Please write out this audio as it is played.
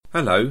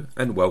Hello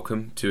and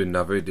welcome to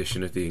another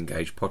edition of the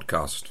Engage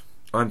podcast.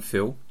 I'm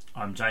Phil.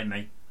 I'm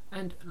Jamie.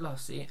 And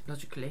lastly,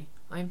 logically,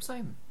 I'm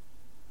Simon.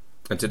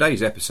 And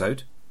today's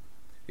episode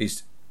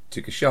is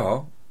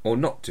Kir'Shara or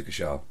not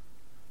Kir'Shara?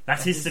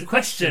 That is the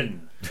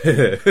question.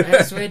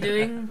 Yes, we're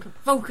doing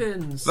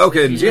Vulcans.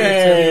 Vulcans,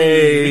 Yeah.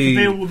 yay! We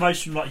can be all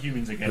emotional like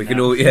humans again. We now. can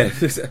all, yeah.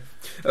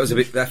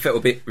 That felt a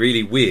bit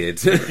really weird.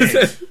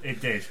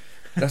 It did.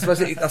 I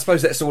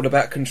suppose that's all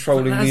about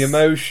controlling the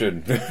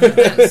emotion.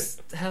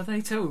 That's how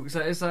they talk. So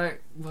it's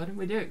like, why didn't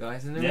we do it,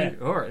 guys? And then Yeah. we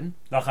Oren.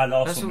 Like our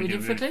last That's one what we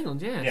did for did.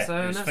 Klingons, yeah. Yeah, So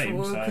it was that's themed,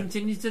 what we'll so-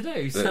 continue to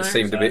do. That So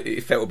seemed a bit.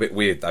 It felt a bit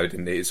weird, though,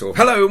 didn't it? It's all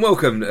hello and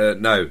welcome.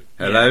 No,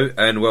 hello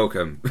and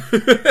welcome.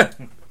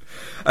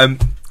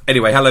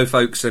 Anyway, hello,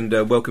 folks, and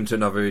welcome to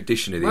another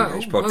edition of the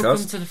English podcast.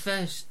 Welcome to the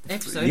first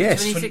episode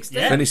Yes. of 2016.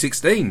 Yeah.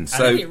 2016. I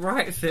So did it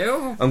right,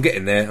 Phil. I'm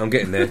getting there. You're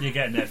getting there,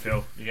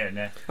 Phil. You're getting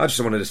there. I just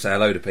wanted to say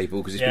hello to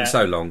people because it's been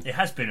so long. It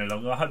has been a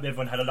long. I hope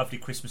everyone had a lovely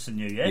Christmas and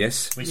New Year.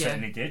 Yes. We Yeah.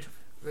 certainly did.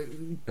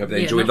 Hope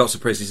they enjoyed lots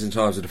of presents and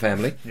times with the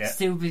family. Yeah.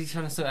 Still busy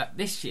trying to sort out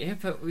this year,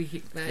 but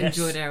we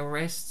enjoyed our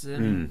rest.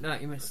 And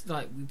like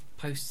we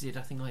posted,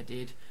 I think I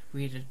did.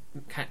 We had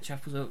a catch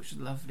up as well, which was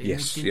lovely.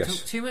 Yes, we didn't yes.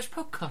 talk too much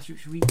podcast,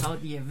 which we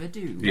hardly ever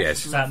do. Yes.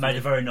 So that made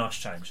a very nice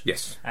change.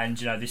 Yes. And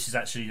this is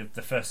actually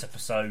the first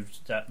episode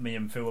that me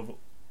and Phil have,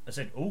 I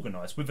said,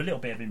 organised with a little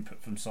bit of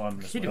input from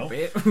Simon as well.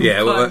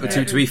 Yeah. Well,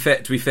 to be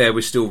fair,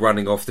 we're still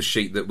running off the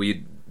sheet that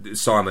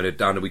Simon had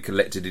done, and we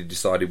collectively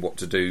decided what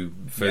to do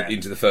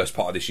into the first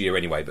part of this year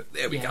anyway. But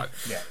there we go.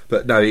 Yeah.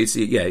 But no, it's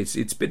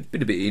been a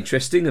bit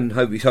interesting, and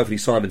hopefully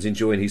Simon's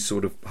enjoying his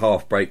sort of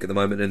half break at the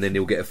moment, and then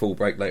he'll get a full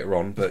break later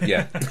on. But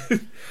yeah,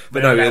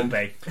 but no,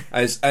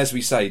 as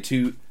we say,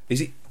 is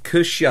it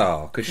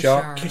Kir'Shara to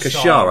Kir'Shara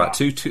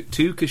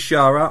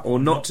or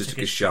not to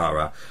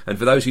Kir'Shara? And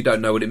for those who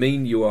don't know what it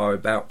means, you are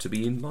about to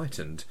be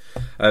enlightened.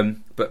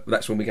 But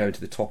that's when we go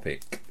into the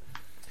topic.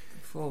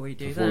 Before we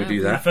do The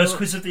that, first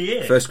quiz of the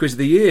year. First quiz of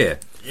the year.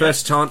 Yeah.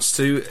 First chance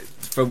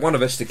for one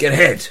of us to get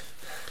ahead.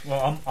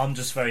 Well, I'm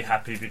just very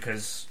happy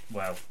because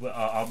my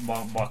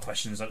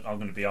questions are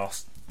going to be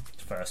asked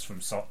first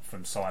from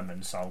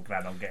Simon, so I'm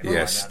glad I'm getting.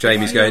 Yes,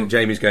 mine out.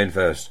 Jamie's going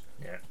first.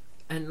 Yeah.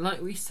 and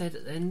like we said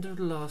at the end of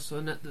the last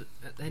one, at the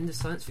end of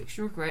Science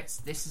Fiction Regrets,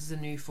 this is a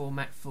new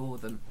format for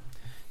them.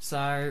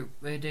 So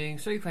we're doing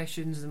 3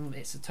 questions, and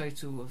it's a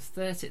total of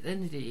 30 at the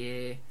end of the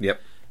year. Yep.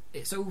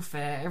 It's all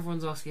fair.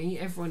 Everyone's asking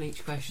everyone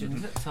each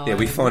question at a time. Yeah,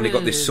 we finally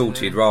got this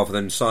sorted rather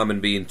than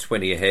Simon being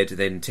 20 ahead,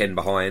 then 10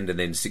 behind, and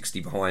then 60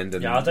 behind.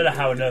 And, Yeah, I don't know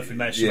how on earth we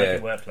managed to make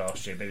it work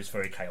last year, but it was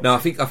very chaotic. No, I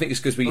think it's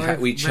because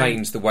we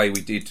changed the way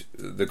we did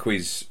the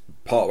quiz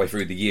partway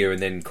through the year,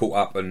 and then caught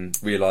up and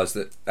realised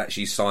that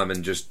actually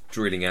Simon just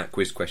drilling out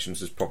quiz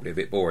questions was probably a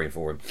bit boring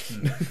for him.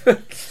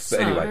 But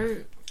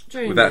anyway,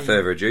 Jamie, without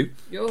further ado,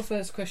 your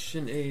first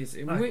question is: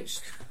 in which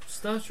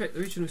Star Trek: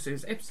 The Original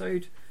Series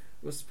episode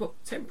was Spock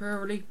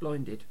temporarily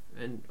blinded?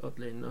 And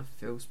oddly enough,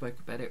 Phil spoke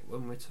about it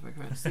when we spoke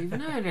about Stephen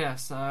earlier,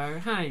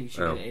 so hey, you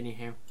should get it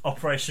anyhow.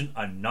 Operation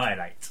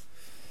Annihilate.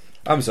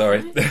 I'm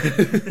sorry.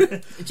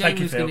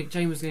 Jamie was going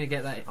to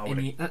get that.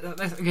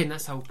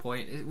 That's the whole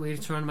point. We're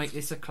trying to make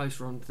this a close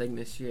run thing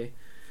this year.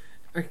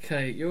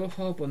 Okay, you're a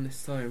hard one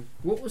this time.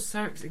 What was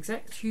Sarek's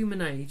exact human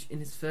age in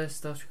his first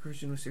Star Trek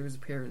Original Series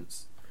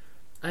appearance?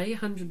 A,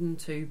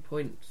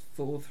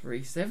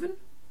 102.437.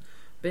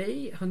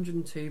 B,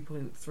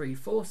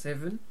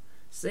 102.347.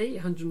 C,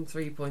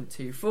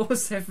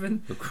 103.247.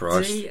 Oh,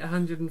 Christ. D,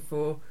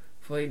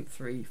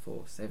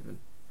 104.347.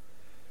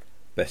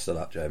 Best of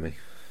luck, Jamie.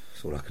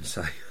 That's all I can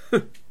say.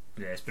 Yeah,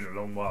 it's been a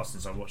long while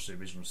since I watched the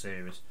original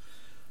series.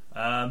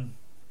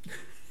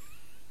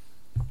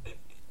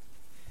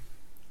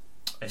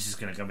 This is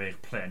going to be a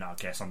complete and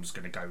utter guess. I'm just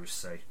going to go with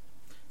C.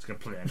 It's a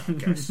complete and utter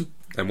guess.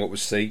 And what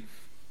was C?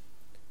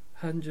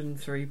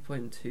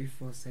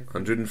 103.247.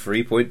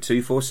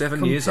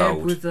 103.247 years old.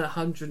 Compared with the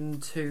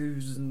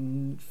 102s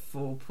and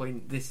 4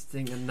 point this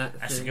thing and that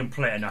That's thing. a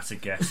complete and utter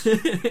guess.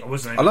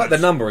 I like the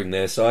numbering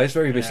there, Si. It's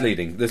very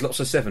misleading. There's lots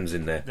of 7s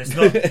in there. There's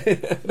not.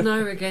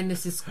 No, again,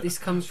 this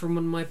comes from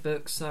one of my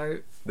books, so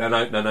No.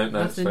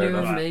 nothing new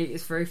on me.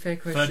 It's a very fair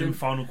question. Third and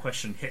final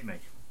question. Hit me.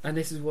 And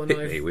this is one Hit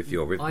me with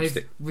your I've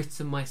stick.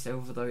 written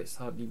myself, although it's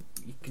hardly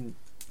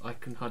I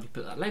can hardly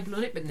put that label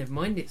on it, but never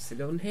mind, it's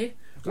still on here.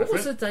 What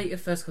was the date of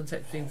first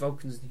contact between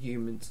Vulcans and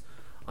humans?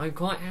 I'm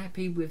quite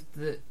happy with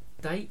the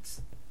date.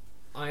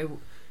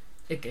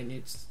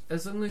 It's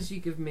as long as you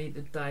give me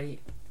the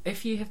date.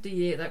 If you have the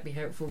year, that'd be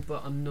helpful,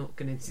 but I'm not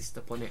going to insist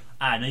upon it.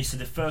 And you said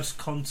the first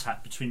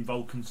contact between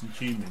Vulcans and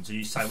humans. And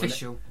you say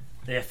official.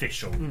 The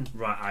official.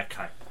 Right.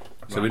 Okay.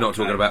 So we're not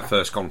talking about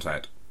first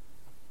contact.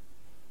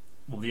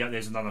 Well,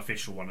 there's an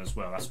unofficial one as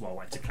well. That's what I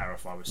wanted to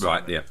clarify with. Right.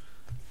 Simon. Yeah.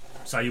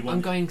 So you want?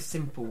 I'm going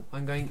simple.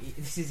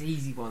 This is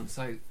easy one.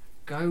 So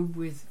go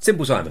with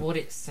Simple Simon. what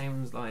it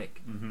sounds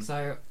like.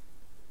 So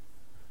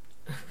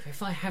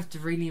if I have to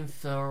really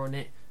infer on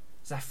it,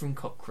 Zafran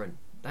Cochrane.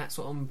 That's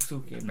what I'm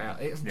talking about.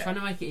 I'm trying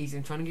to make it easy.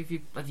 I'm trying to give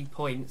you bloody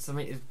points. I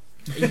mean,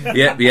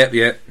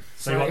 Yep.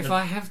 So if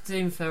I have to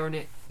infer on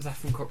it,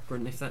 Zafran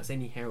Cochrane, if that's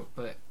any help,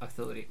 but I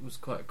thought it was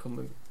quite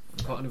an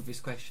obvious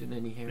question.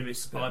 Any help?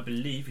 I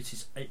believe it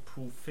is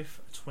April 5th,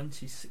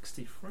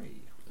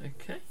 2063.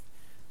 Okay,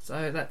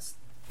 so that's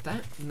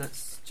that, and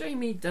that's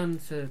Jamie done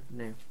for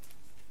now.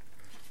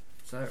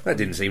 So that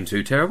didn't seem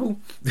too terrible.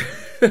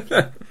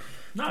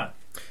 No,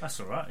 that's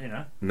all right. You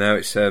know. Now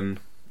it's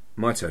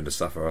my turn to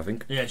suffer, I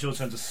think. Yeah, it's your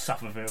turn to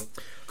suffer, Phil.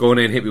 Go on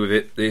in, hit me with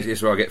it. This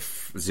is where I get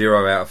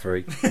 0 out of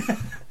 3.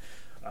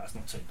 That's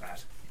not too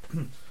bad.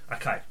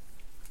 Okay.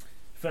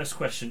 First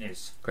question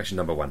is... Question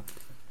number 1.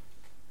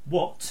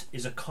 What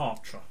is a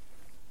Kir'Shara?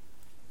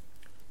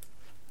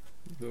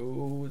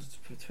 Oh,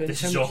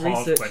 this is your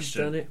hard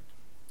question. Done it.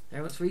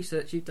 How much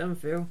research you've done,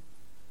 Phil?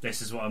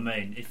 This is what I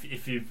mean.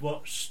 If you've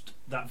watched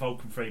that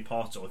Vulcan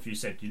 3-parter, or if you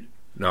said...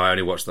 No, I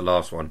only watched the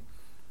last one.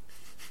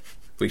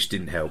 Which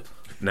didn't help.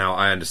 Now,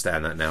 I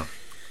understand that now.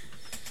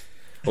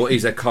 What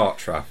is a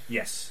Kir'Shara?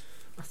 Yes.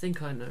 I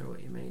think I know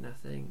what you mean, I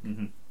think.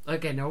 Mm-hmm.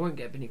 Again, I won't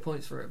get any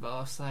points for it, but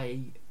I'll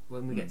say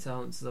when we get to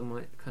answers, I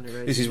might kind of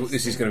raise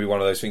This is going to be one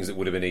of those things that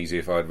would have been easy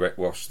if I'd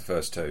watched the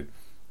first 2.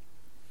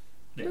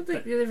 Yeah,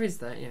 there is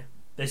that, yeah.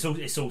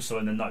 It's also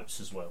in the notes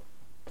as well.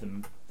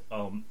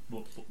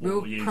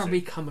 We'll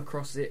probably come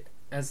across it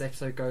as the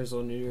episode goes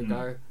on, and you'll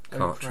go,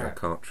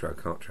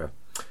 Kir'Shara.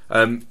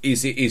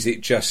 Is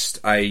it just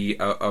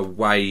a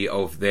way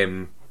of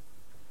them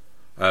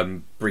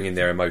bringing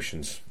their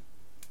emotions?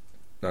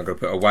 I'm going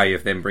to put a way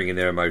of them bringing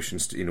their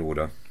emotions in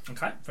order.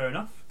 Okay, fair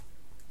enough.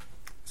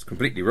 It's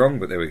completely wrong,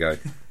 but there we go.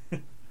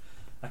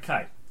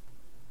 Okay.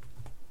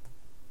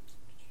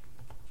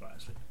 Right,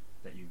 actually,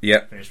 let you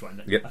finish writing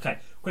that. Yep. Okay,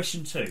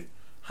 question 2.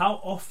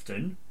 How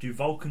often do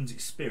Vulcans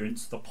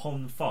experience the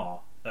Pon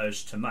farr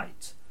urge to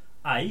mate?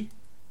 A,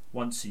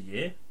 once a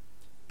year.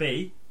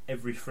 B,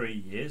 every 3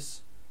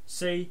 years.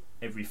 C,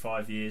 every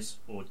 5 years.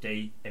 Or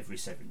D, every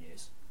 7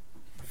 years.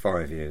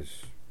 5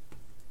 years.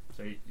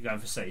 So you're going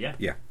for C, yeah?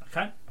 Yeah.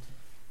 Okay.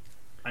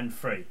 And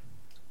 3.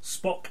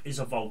 Spock is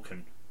a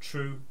Vulcan.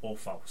 True or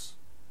false?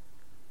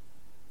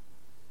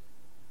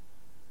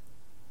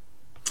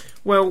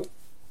 Well,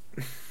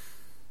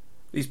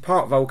 he's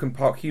part Vulcan,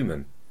 part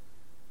human.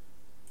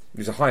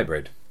 He's a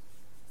hybrid.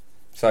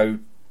 So,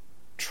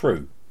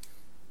 true.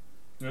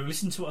 Now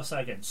listen to what I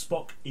say again.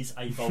 Spock is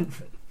a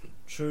Vulcan.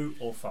 True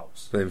or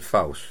false? Then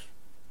false.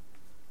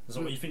 Is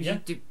that what you think, yeah?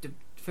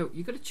 Phil,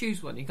 you've got to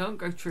choose one. You can't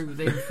go true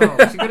then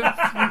false. You've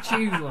got to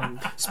choose one.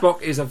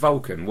 Spock is a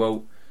Vulcan.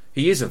 Well,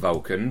 he is a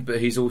Vulcan, but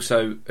he's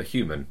also a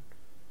human.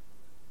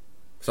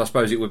 So I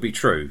suppose it would be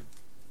true.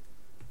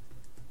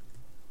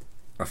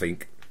 I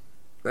think.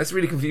 That's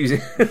really confusing.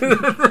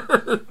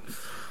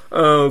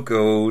 Oh,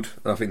 God.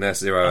 I think that's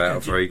 0 out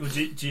of 3.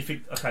 Do you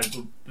think... Okay,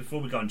 well, before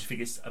we go on, do you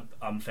think it's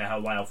unfair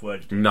how way I've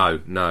worded it?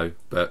 No,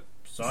 but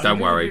Sorry? don't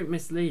worry. A bit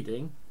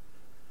misleading.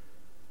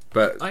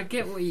 But I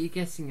get what you're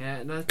getting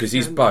at. Because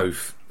he's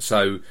both.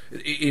 So,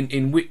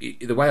 in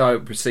the way I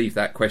perceive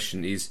that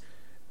question is,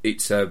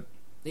 it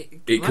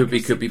could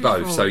be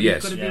both. So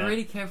yes, you've got to be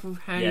really careful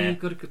how you've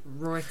got to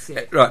write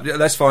it. Right,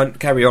 that's fine.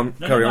 Carry on.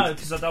 No,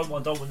 because I don't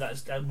want that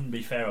wouldn't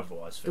be fair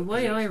otherwise. The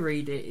way I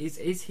read it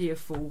is he a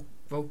full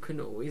Vulcan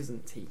or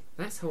isn't he?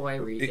 That's how I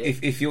read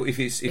it. If you're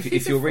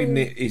reading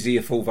it, is he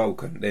a full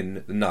Vulcan?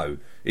 Then no.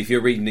 If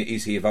you're reading it,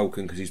 is he a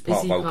Vulcan because he's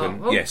part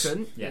Vulcan? Yes,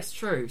 that's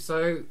true.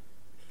 So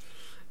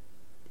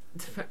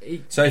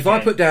if I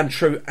put down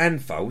true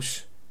and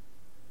false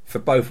for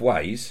both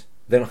ways,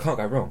 then I can't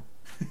go wrong.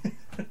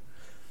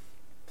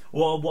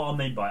 Well, what I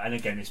mean by, and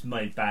again, it's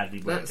made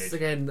badly worded. That's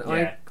again,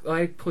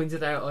 I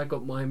pointed out I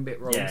got mine a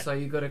bit wrong, so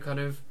you've got to kind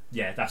of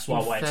that's why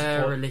I wanted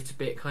to a little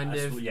bit, kind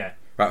of.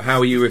 Right, how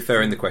are you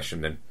referring the question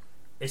then?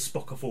 Is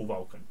Spock a full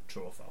Vulcan?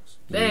 True or false?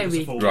 There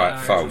we go. Right,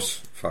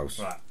 false.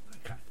 Right.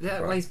 Okay.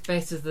 That way's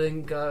better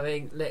than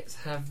going, let's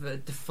have a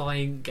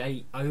Defiant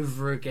Gate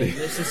over again.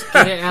 Let's just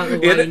get it out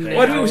of the way now.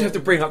 Why do we always have to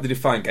bring up the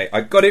Defiant Gate?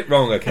 I got it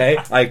wrong, okay?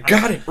 I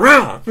got it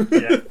wrong!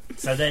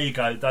 So there you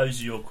go.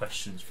 Those are your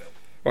questions, Phil.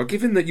 Well,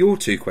 given that your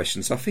 2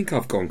 questions, I think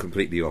I've gone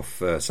completely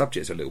off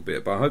subject a little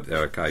bit, but I hope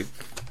they're okay.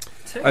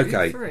 2?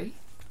 Okay. 3?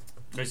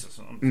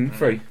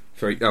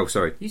 3. Oh,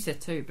 sorry. You said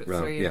 2, but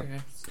well, 3. Yeah.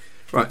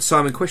 Right,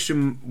 Simon,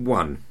 question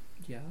 1.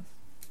 Yeah.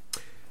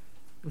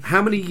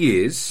 How many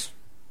years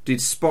did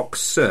Spock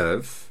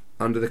serve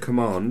under the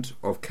command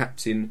of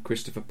Captain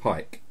Christopher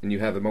Pike? And you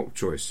have a multiple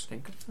choice.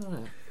 Think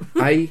of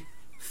that. A,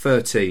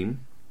 13,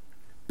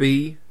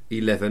 B,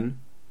 11,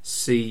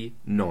 C,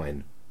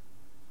 9.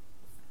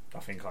 I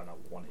think I know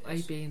what one it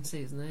is. A, B and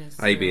C, isn't there?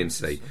 A, B and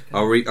C.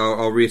 Okay.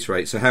 I'll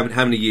reiterate. So how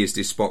many years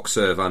did Spock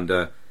serve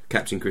under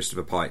Captain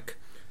Christopher Pike?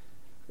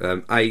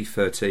 A,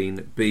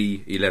 13,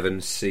 B,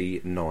 11,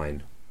 C,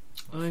 9.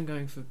 I'm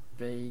going for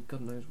B,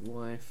 God knows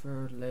why,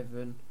 for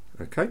 11.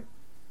 Okay.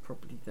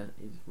 Probably that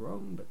is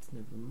wrong, but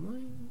never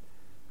mind.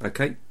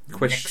 Okay.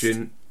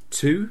 Question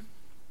 2.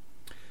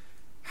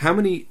 How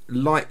many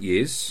light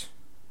years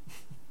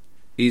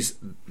is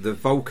the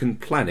Vulcan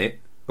planet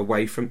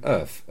away from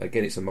Earth?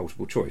 Again, it's a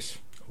multiple choice.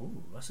 Oh,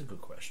 that's a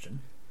good question.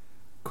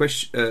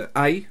 Question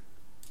A,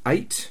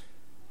 8,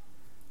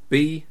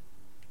 B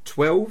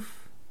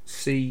 12,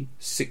 C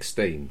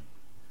 16.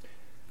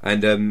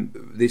 And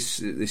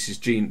this is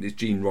Gene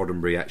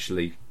Roddenberry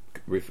actually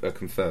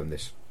confirmed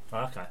this.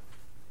 Okay.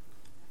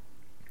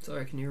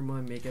 Sorry, can you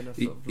remind me again? I've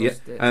sort of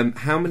lost it.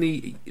 How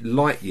many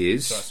light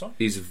years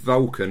is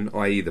Vulcan,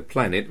 i.e. the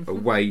planet,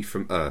 away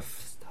from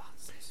Earth?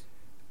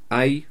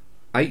 A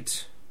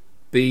 8,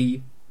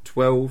 B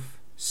 12,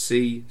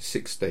 C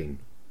 16.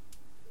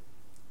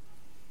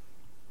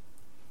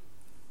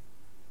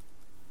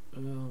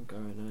 I'm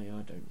going A.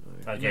 I don't know.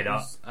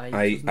 Yeah,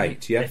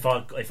 eight. Yeah. If I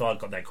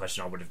got that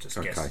question, I would have just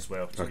guessed as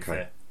well. To be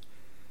fair.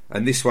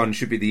 And this one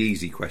should be the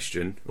easy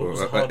question. What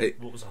was the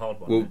hard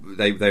one? Well,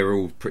 they were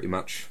all pretty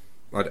much.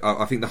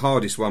 I think the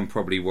hardest one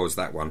probably was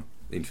that one.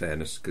 In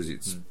fairness, because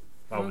it's.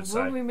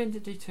 Were we meant to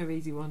do 2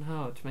 easy, 1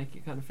 hard to make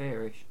it kind of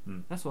fairish?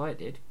 That's what I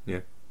did.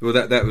 Yeah. Well,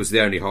 that was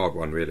the only hard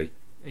one, really.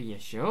 Are you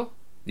sure?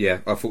 Yeah,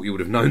 I thought you would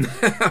have known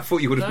that. I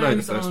thought you would have known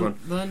the first one.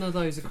 None of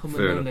those are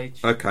common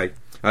knowledge. Okay.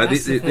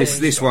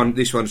 This one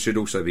should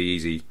also be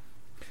easy.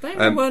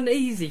 They weren't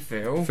easy,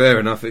 Phil. Fair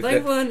enough.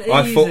 They weren't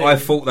easy. I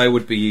thought they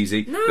would be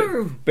easy.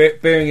 No.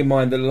 Bearing in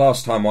mind that the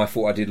last time I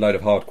thought I did a load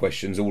of hard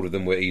questions, all of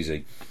them were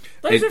easy.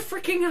 Those are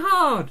freaking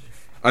hard.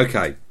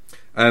 Okay.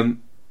 The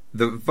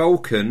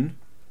Vulcan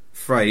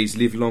phrase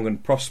 "live long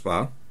and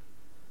prosper"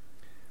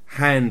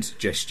 hand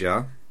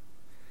gesture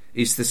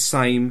is the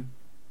same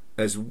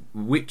as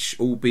which,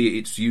 albeit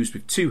it's used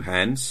with 2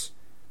 hands,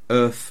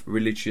 Earth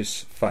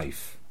religious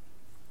faith.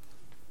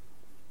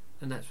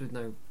 And that's with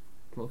no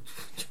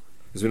multiple choice.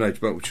 There's no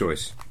multiple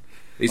choice.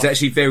 It's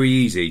actually very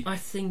easy. I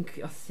think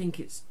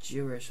it's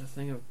Jewish. I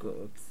think I've got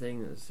a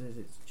thing that says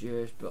it's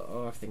Jewish, but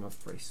I think I've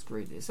pretty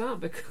screwed this up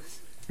because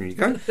there you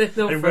go.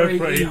 They were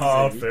pretty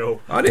hard, Phil.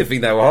 I didn't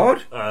think they were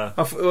hard.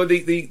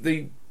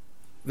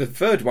 The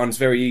third one's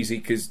very easy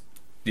because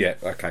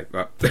okay,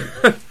 right.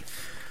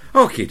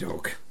 Okie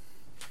doke.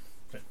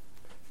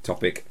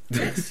 Topic.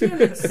 Yes.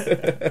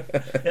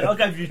 I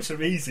gave you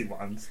 2 easy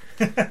ones.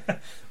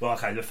 Well,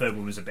 okay, the third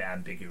one was a bit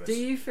ambiguous. Do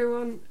you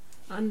feel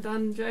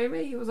undone,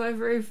 Jamie? Was I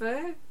very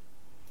fair?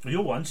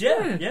 Your ones,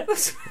 yeah. Yeah.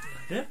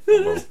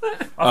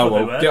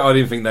 I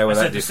didn't think they were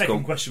that difficult. The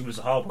second question was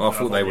a hard one. I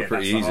thought they were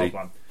pretty easy.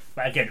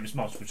 But again, it was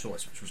multiple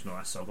choice, which was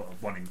nice, so I got a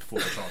 1 in 4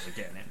 chance of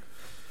getting it.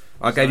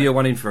 I gave you a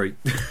 1 in 3.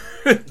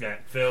 Yeah,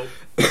 Phil.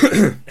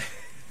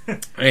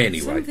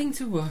 Anyway. Something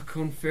to work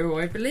on, Phil,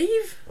 I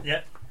believe.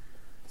 Yeah.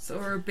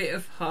 Saw a bit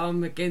of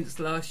harm against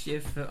last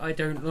year for I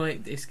don't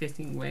like this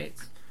getting wet.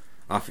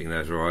 I think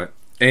that's right.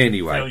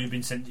 Anyway. Phil, you've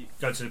been sent.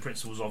 Go to the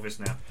principal's office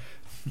now.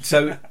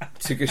 So,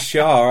 to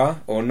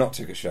Kir'Shara or not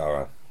to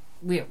Kir'Shara?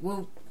 Yeah,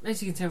 well,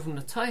 as you can tell from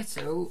the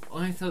title,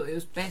 I thought it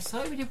was best,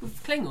 like we did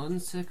with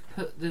Klingons, to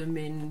put them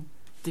in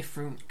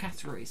different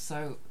categories.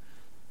 So,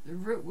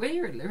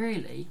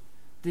 really,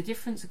 the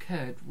difference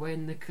occurred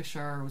when the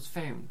Kir'Shara was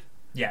found.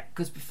 Yeah.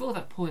 Because before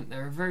that point, they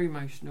were very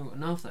emotional,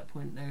 and after that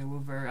point, they were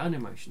very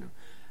unemotional.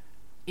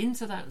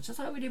 Into that, just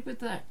like we did with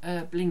the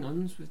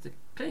Blingons, with the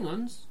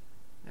Klingons,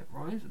 that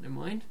rhymes with their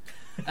mind,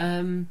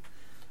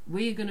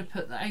 we're going to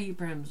put the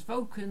Abrams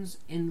Vulcans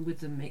in with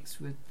the mix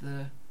with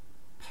the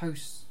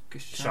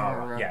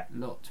post-Kir'Shara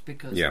lot,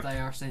 because they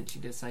are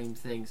essentially the same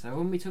thing. So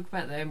when we talk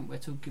about them, we're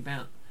talking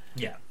about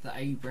the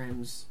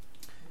Abrams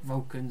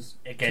Vulcans.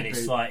 Again,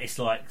 it's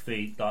like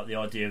the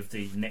idea of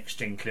the next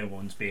gen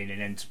Klingons being in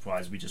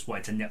Enterprise. We just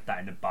wanted to nip that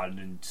in the bud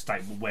and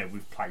state where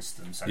we've placed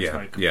them, so there's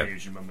no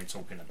confusion when we're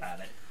talking about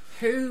it.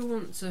 Who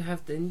wants to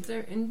have the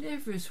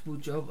inevitable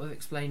job of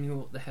explaining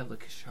what the hell the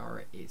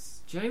Kir'Shara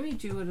is? Jamie,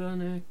 do you want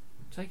to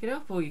take it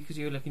up, or because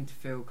you're looking to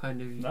feel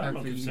kind of... No, I'm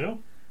not still.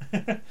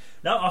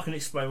 No, I can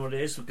explain what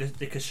it is. Because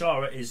the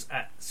Kir'Shara is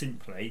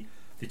simply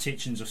the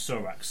teachings of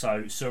Surak.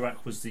 So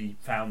Surak was the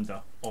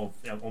founder of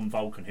on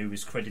Vulcan, who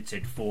was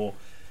credited for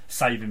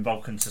saving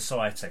Vulcan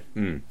society.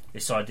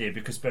 This idea,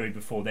 because very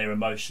before their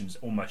emotions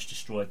almost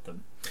destroyed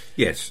them.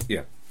 Yes,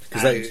 yeah.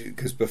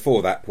 Because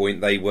before that point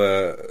they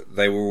were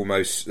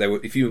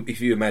if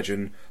you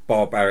imagine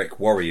barbaric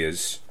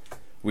warriors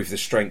with the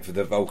strength that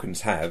the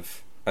Vulcans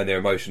have and their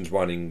emotions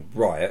running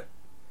riot,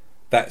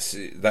 that's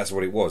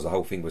what it was. The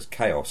whole thing was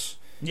chaos.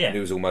 Yeah, and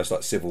it was almost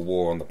like civil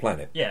war on the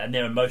planet. Yeah, and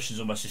their emotions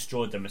almost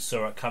destroyed them. And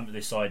Surak came to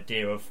this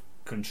idea of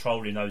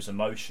controlling those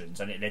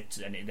emotions, and it led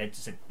to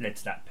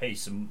that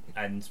peace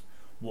and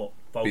what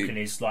Vulcan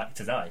is like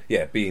today.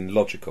 Yeah, being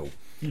logical.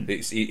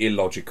 It's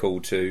illogical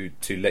to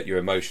let your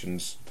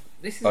emotions.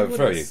 This is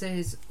what it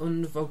says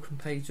on the Vulcan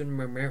page, on the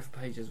Romero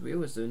page, as we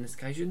always do on these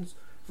occasions.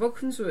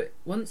 Vulcans were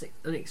once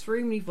an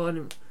extremely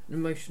violent and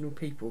emotional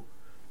people,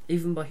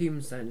 even by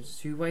human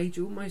standards, who wage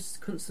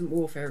almost constant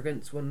warfare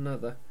against one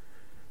another.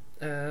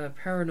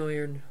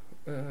 Paranoia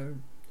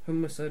and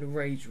homicidal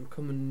rage were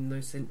common in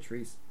those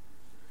centuries.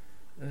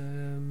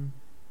 And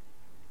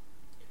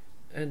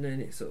then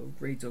it sort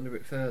of reads on a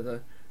bit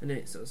further, and then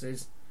it sort of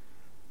says,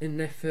 in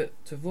an effort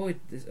to avoid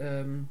this,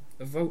 very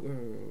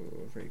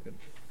good.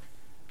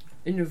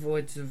 In the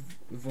void to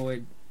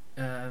avoid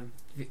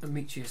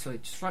mutual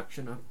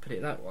destruction, I'll put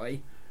it that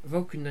way, a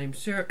Vulcan named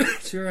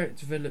Surak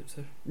developed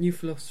a new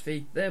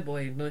philosophy,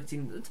 thereby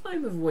igniting the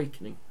time of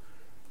awakening.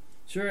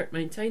 Shurak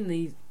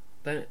maintained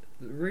that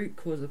the root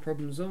cause of the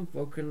problems on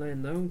Vulcan lay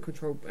in the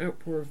uncontrolled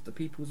outpour of the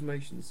people's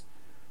emotions.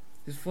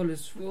 His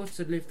followers forced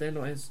to live their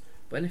lives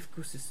by an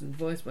ethical system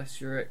devised by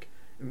Shurak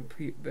and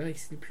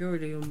based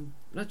purely on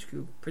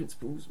logical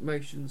principles,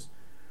 emotions,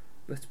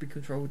 but to be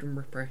controlled and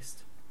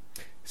repressed.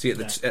 See, at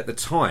the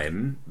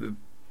time,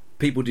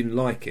 people didn't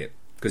like it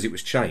because it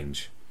was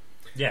change.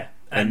 Yeah,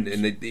 and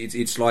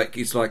it's like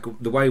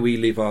the way we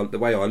live the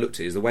way I looked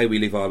at it is the way we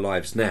live our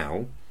lives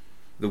now,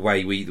 the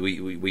way we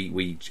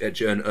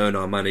earn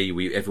our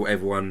money.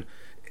 Everyone,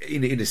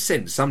 in a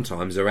sense,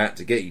 sometimes are out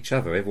to get each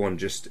other. Everyone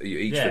just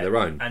each for their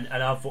own. And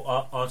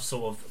I've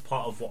sort of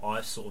part of what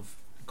I sort of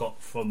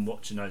got from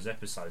watching those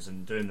episodes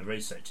and doing the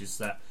research is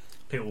that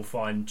people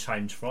find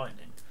change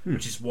frightening,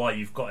 which is why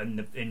you've got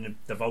in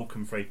the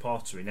Vulcan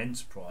three-parter in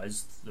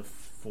Enterprise, the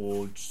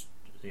Forge,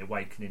 the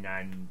Awakening,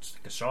 and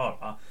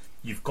Kir'Shara.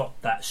 You've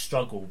got that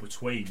struggle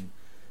between,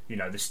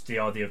 the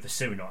idea of the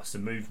Sirenites, the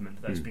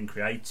movement that's been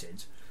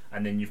created,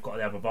 and then you've got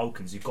the other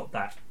Vulcans. You've got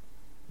that,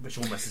 which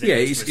almost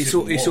is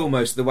it's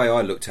almost the way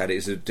I looked at it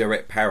is a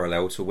direct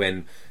parallel to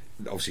when.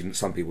 Obviously,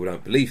 some people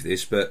don't believe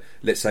this, but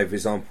let's say, for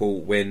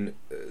example, when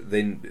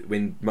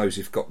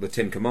Moses got the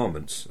 10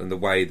 Commandments and the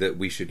way that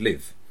we should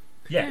live,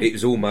 it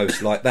was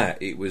almost like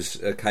that. It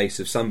was a case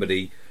of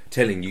somebody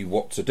telling you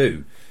what to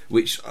do,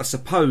 which I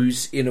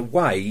suppose, in a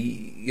way,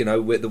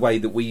 the way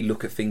that we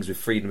look at things with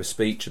freedom of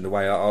speech and the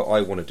way I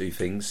want to do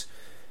things,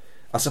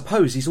 I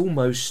suppose is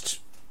almost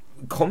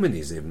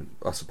communism,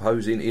 I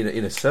suppose, in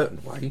a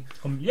certain way.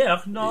 I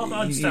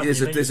understand.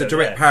 There's a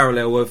direct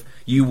parallel of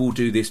you will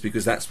do this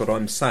because that's what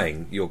I'm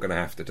saying you're going to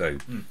have to do.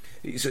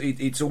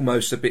 It's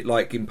almost a bit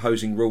like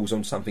imposing rules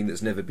on something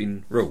that's never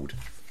been ruled.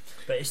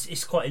 But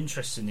it's quite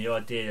interesting, the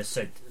idea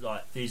said,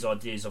 like these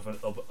ideas of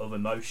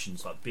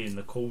emotions, like being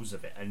the cause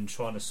of it and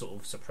trying to sort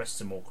of suppress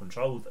them or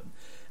control them.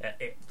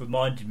 It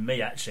reminded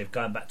me actually of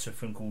going back to a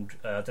film called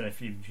I don't know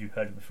if you've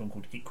heard of a film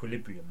called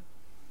Equilibrium.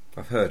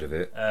 I've heard of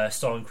it.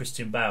 Starring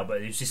Christian Bale,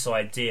 but it was this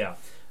idea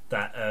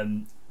that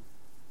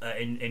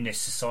in this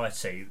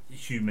society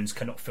humans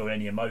cannot feel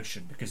any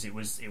emotion because it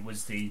was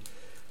the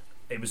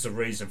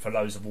reason for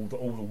loads of all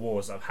the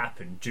wars that have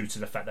happened due to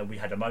the fact that we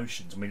had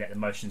emotions and we let the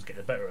emotions get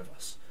the better of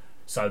us.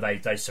 So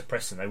they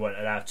suppress them. They weren't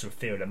allowed to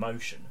feel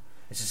emotion.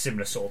 It's a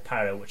similar sort of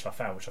parallel which I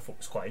thought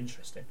was quite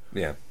interesting.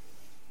 Yeah.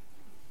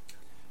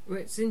 Well,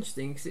 it's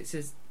interesting because it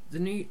says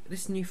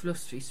this new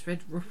philosophy spread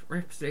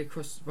rapidly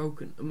across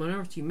Vulcan, a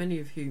minority many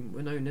of whom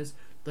were known as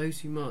those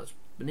who marched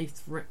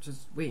beneath the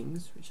Raptor's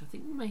wings, which I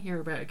think we may hear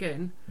about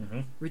again,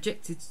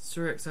 rejected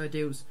Surak's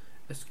ideals.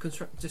 A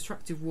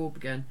destructive war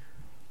began,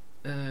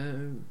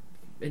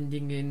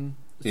 ending in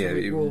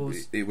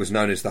wars. It was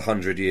known as the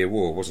 100-Year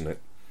War, wasn't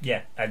it?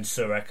 Yeah, and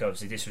Surak,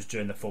 obviously, this was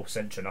during the 4th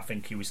century, and I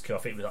think he was killed.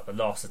 I think it was like the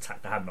last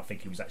attack they had, and I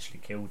think he was actually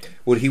killed.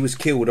 Well, he was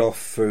killed off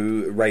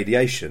through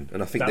radiation,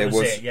 and I think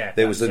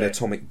there was an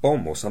atomic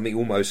bomb or something,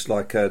 almost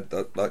like a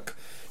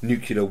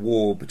nuclear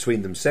war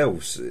between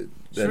themselves.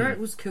 Surak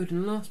was killed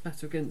in the last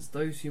battle against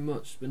those who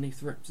marched beneath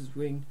the Raptor's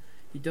wing.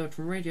 He died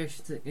from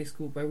radiation techniques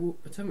called by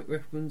atomic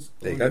weapons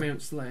on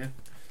Mount Slayer.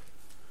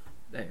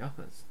 There you are.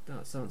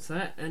 That's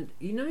that. And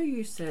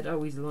you said,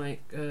 he's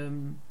like.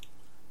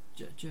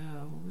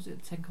 What was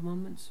it, the 10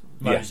 Commandments?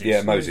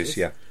 Moses.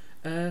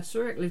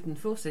 Surak lived in the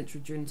 4th century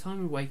during the time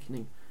of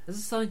Awakening. As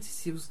a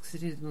scientist, he was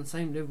considered on the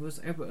same level as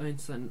Albert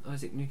Einstein and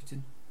Isaac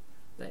Newton.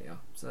 There you are.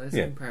 So there's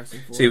a comparison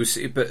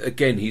for but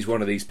again, he's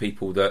one of these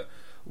people that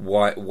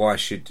why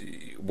should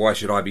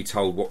I be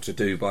told what to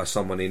do by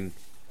someone in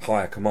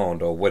higher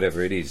command or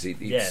whatever it is?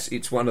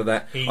 It's one of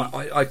that.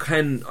 I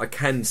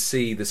can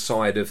see the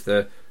side of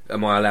the.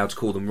 Am I allowed to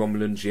call them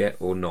Romulans yet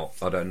or not?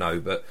 I don't know,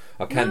 but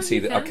I can see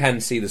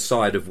the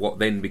side of what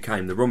then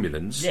became the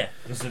Romulans. Yeah,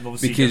 because the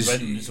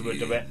Romulans were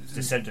direct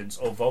descendants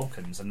of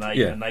Vulcans, and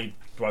they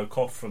broke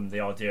off from the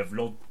idea of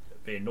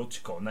being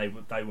logical, and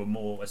they were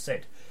more, as I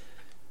said,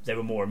 they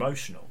were more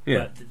emotional.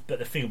 Yeah. But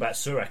the thing about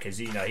Surak is,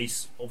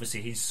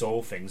 he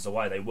saw things the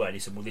way they were, and he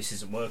said, "Well, this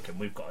isn't working.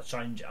 We've got to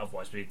change it,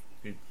 otherwise we're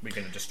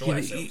going to destroy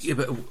ourselves." Yeah,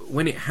 but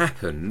when it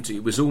happened,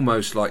 it was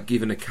almost like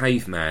giving a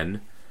caveman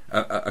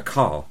a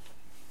car.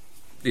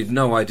 He had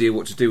no idea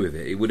what to do with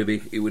it. It would have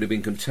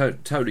been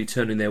totally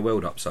turning their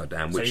world upside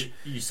down. So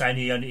you're saying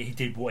he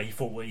did what he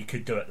thought what he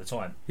could do at the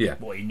time? Yeah.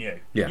 What he knew?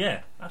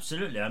 Yeah,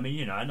 absolutely. I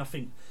mean, and I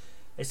think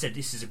they said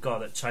this is a guy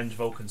that changed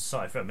Vulcan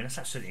society. I mean, that's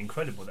absolutely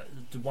incredible that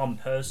the one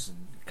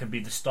person can be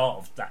the start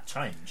of that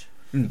change.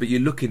 But we're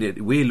looking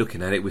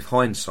at it with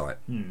hindsight,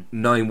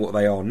 knowing what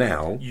they are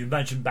now. You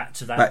imagine back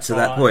to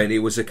that point, it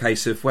was a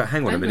case of, well,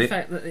 hang on a minute. The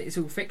fact that it's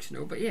all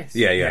fictional, but yes.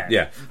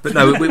 Yeah. But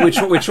no, we're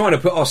trying to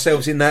put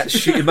ourselves in that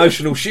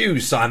emotional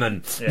shoes,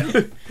 Simon.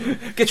 Yeah.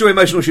 Get your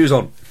emotional shoes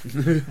on.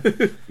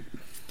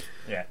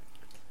 Yeah.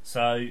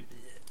 So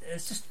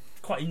it's just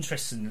quite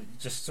interesting,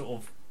 just sort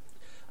of,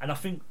 and I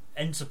think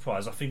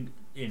Enterprise.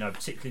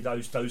 Particularly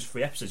those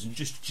 3 episodes, and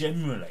just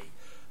generally.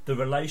 The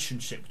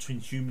relationship between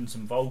humans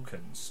and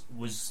Vulcans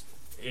was,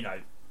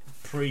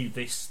 pre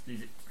this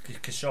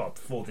Kir'Shara,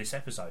 before this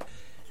episode,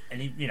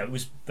 and it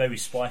was very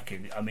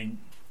spiky. I mean,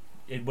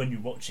 when you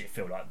watch it,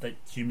 feel like the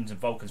humans and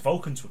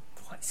Vulcans were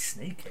quite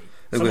sneaky.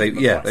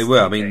 They were.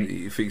 I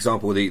mean, for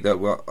example,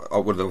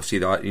 obviously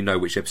you know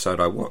which episode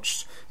I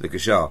watched, the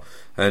Kir'Shara,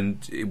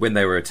 and when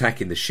they were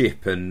attacking the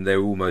ship and they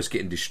were almost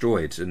getting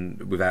destroyed,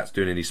 and without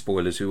doing any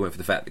spoilers, we went for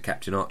the fact that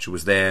Captain Archer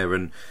was there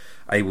and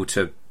able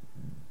to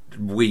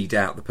weed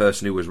out the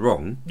person who was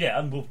wrong. Yeah,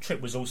 and Trip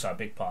was also a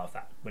big part of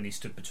that when he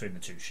stood between the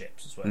two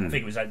ships as well. I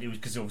think it was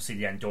because obviously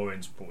the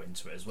Andorians were brought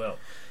into it as well.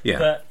 Yeah,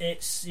 but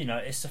it's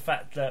it's the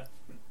fact that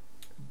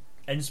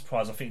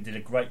Enterprise, I think, did a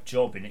great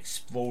job in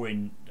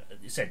exploring.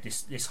 Said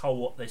this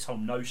whole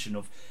notion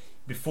of,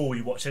 before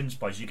you watch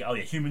Enterprise, you go,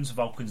 humans and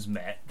Vulcans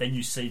met, then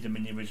you see them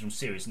in the original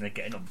series and they're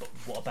getting on, but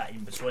what about in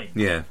between?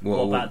 Yeah,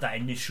 what about that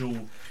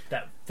initial,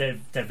 that they're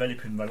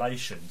developing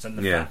relations, and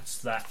the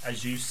fact that,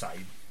 as you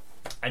say,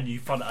 and you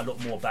find out a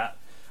lot more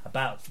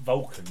about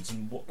Vulcans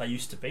and what they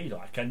used to be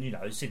like, and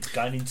it's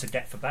going into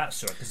depth about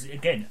Surak, because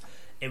again,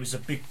 it was a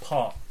big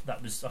part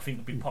that was, I think,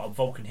 a big part of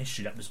Vulcan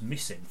history that was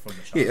missing from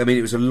the show. Yeah, I mean,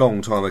 it was a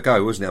long time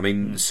ago, wasn't it? I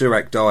mean,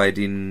 Surak died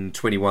in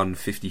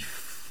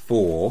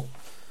 2154,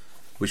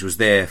 which was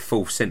their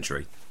 4th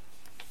century.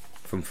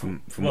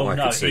 From what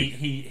I could see.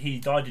 He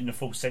died in the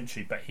 4th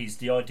century, but he's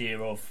the idea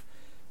of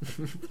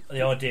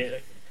the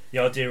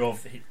idea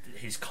of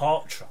his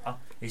Kir'Shara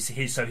is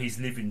his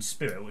living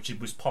spirit, which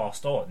was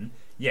passed on.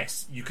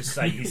 Yes, you could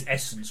say his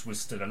essence was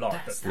still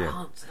alive. That's the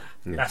answer.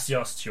 Yeah. That's the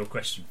answer to your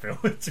question, Phil.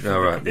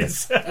 Right.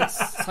 Yes.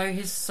 So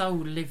his soul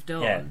lived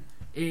on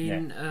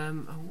in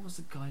what was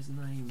the guy's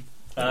name?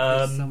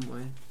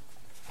 Somewhere.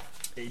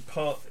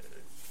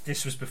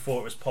 This was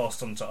before it was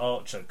passed on to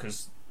Archer,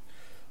 because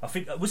I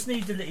think he was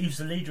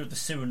the leader of the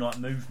Cyrenite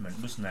movement,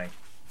 wasn't he?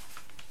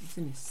 He's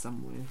in here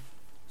somewhere.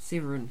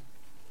 Siren.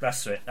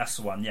 That's it. That's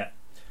the one. Yeah.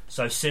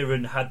 So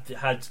Siren had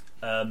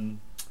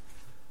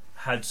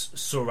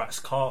Surak's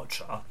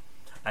Kir'Shara,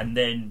 and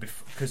then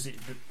because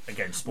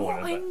again,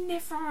 spoiler. What I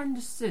never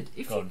understood,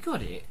 if you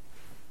got it,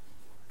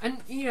 and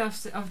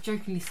I've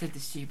jokingly said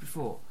this to you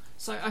before.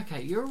 So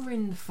okay, you're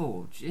in the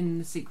Forge, in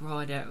the secret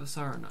hideout of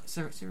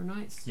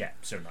Cyrenites. Yeah,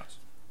 Cyrenites.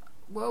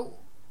 Well,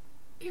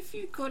 if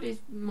you got his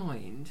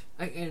mind,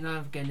 and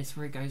again, this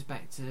where it goes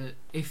back to,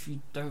 if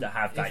you don't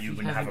have that, you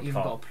wouldn't have a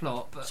plot. Got a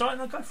plot. But sorry,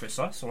 no, go for it,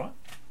 Si. It's all right.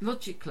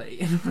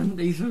 Logically,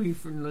 these are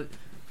from.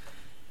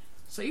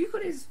 So you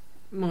got his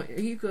mind,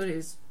 you got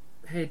his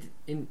head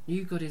in,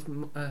 you got his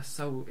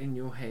soul in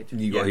your head.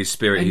 You got his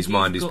spirit, and his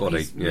mind, his body,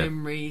 his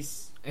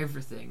memories,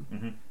 everything.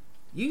 Mm-hmm.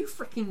 You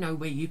freaking know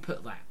where you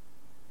put that.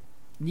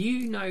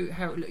 You know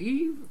how.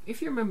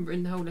 If you remember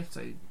in the whole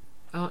episode,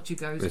 Archie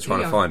goes, they're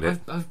trying to find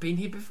it. I've been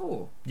here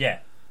before. Yeah.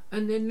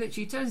 And then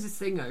literally turns this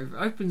thing over,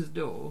 opens the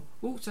door,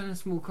 walks down a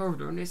small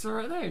corridor, and it's all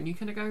right there. And you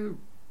kind of go.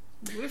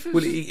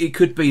 Well, it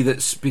could be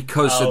that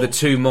because of the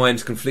two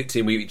minds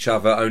conflicting with each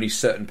other, only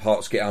certain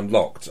parts get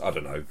unlocked. I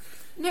don't know.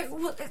 No,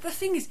 well, the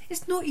thing is,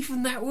 it's not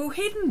even that well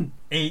hidden.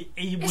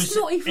 It's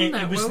not even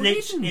that well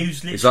hidden.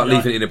 It's like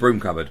leaving it in a broom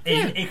cupboard.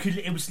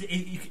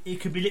 It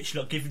could be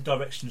literally like giving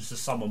directions to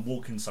someone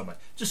walking somewhere.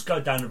 Just go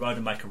down the road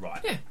and make a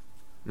right. Yeah.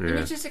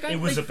 Yeah. It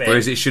was a bit.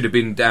 Whereas it should have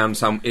been down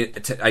some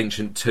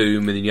ancient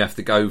tomb, and then you have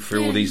to go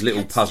through all these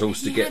little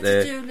puzzles to get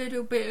there. You had to do a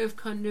little bit of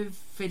kind of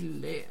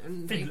fiddle it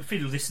and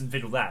fiddle this and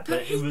fiddle that.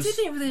 But he did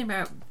it within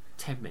about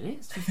 10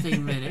 minutes,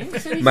 15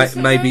 minutes.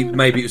 Maybe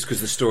it was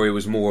because the story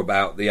was more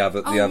about the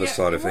other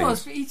side of things.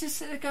 Was, but he just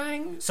sort of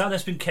going. Something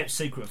that's been kept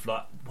secret for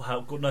like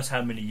God knows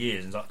how many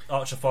years. And like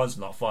Archer finds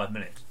in like 5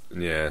 minutes.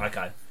 Yeah.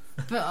 Okay.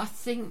 But I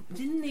think,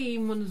 didn't he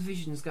in one of the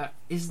visions go,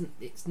 isn't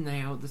it's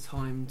now the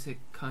time to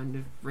kind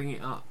of bring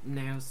it up?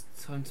 Now's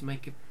the time to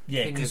make a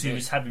because he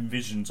was having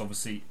visions,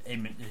 obviously,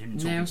 him talking to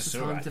Surak. Now's the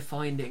time to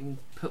find it and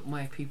put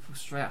my people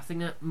straight. I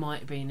think that might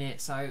have been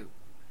it. So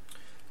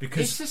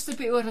because it's just a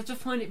bit weird. I just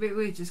find it a bit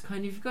weird. Just kind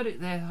of, you've got it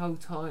there the whole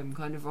time.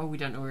 Kind of, we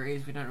don't know where it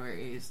is. We don't know where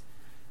it is.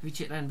 We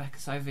checked land back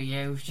us over.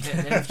 Yeah, we've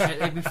checked there. We've checked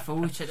there before.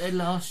 We checked there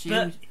last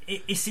year. But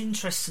it's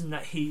interesting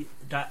that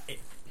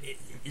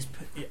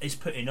is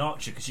put in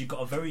Archer, because you've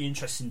got a very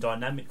interesting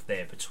dynamic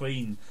there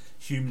between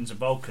humans and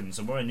Vulcans,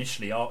 and where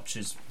initially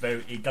Archer's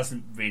he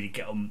doesn't really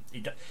get on.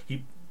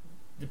 He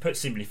put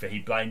simply, he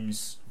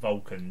blames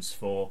Vulcans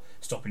for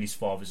stopping his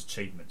father's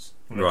achievements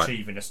from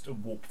achieving a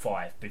warp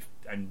 5,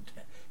 and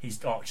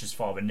Archer's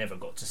father never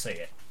got to see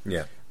it.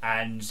 Yeah,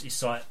 and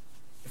it's like,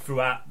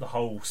 throughout the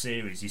whole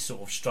series, he sort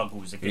of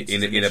struggles against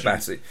in a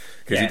battle,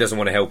 because he doesn't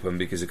want to help him,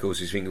 because of course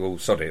he's thinking, well,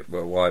 sod it,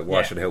 well,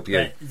 why should I help you?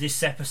 But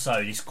this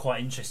episode is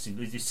quite interesting.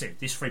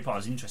 This 3 part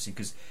is interesting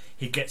because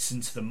he gets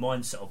into the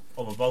mindset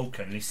of a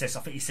Vulcan, and he says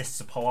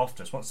to Poe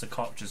after us, once the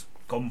Kir'Shara's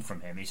gone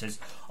from him, he says,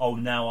 "Oh,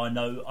 now I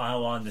know, I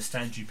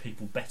understand you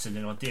people better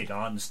than I did.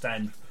 I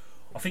understand."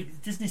 I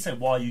think, doesn't he say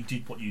why you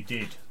did what you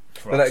did?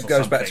 But that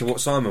goes back to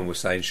what Simon was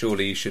saying.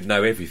 Surely he should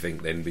know everything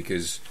then,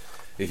 because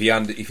if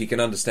he can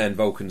understand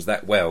Vulcans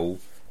that well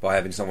by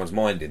having someone's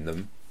minding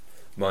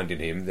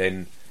him,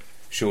 then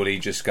surely he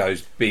just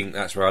goes, "Bing,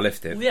 that's where I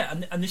left it." Well,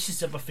 yeah, and this is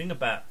the other thing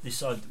about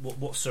this what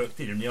Surak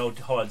did, and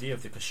the whole idea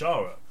of the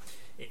Kir'Shara.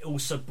 It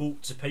also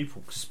brought to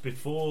people, because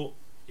before,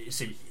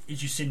 as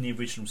you've seen the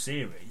original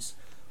series,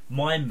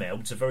 mind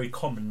melds are very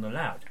common and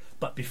allowed.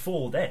 But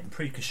before then,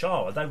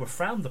 pre-Kir'Shara, they were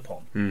frowned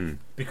upon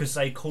because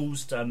they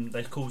caused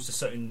a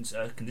certain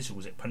condition.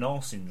 Was it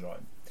Pinar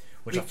syndrome,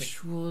 which I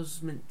think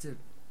was meant to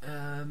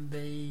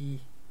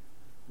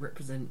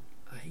represent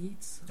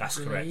AIDS? That's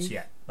correct.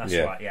 Yeah, that's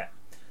right. Yeah,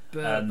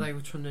 but they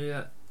were trying to do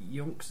that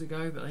yonks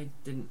ago, but they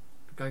didn't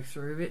go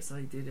through with it, so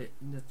they did it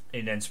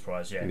in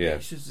Enterprise. Yeah,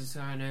 it's just a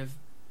sign of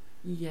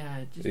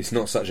it's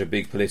not such a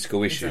big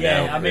political issue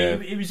now. Yeah, I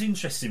mean, it was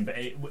interesting, but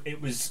it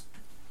was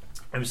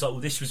like, well,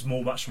 this was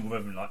much more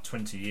relevant like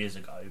 20 years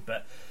ago.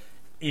 But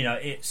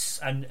it's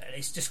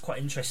just quite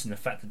interesting the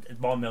fact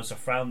that mind melds are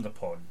frowned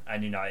upon,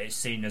 and it's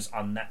seen as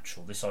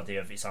unnatural. This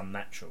idea of it's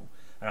unnatural,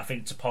 and I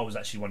think T'Pol was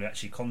actually one who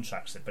actually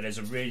contracts it. But there's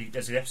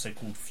an episode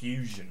called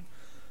Fusion,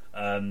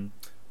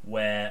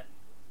 where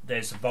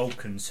there's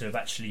Vulcans who have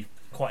actually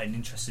quite an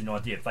interesting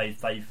idea.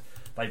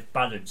 They've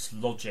balanced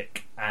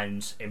logic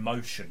and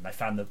emotion. They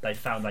found a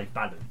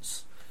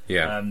balance.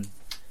 Yeah.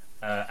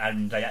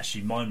 And they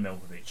actually mind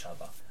meld with each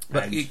other.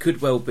 But it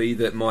could well be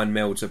that mind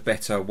melds are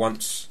better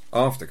once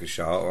after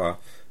Kir'Shara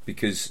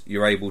because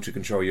you're able to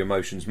control your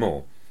emotions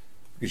more.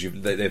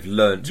 Because they've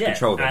learned to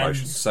control their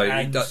emotions, so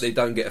they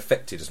don't get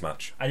affected as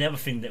much. And the other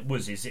thing that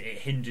is it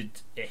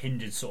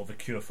hindered sort of a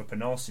cure for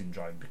Pinar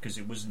syndrome because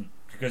it wasn't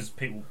because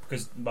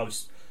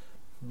most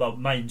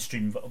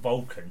mainstream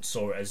Vulcans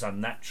saw it as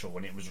unnatural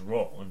and it was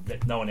wrong,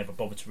 and no one ever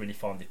bothered to really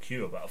find the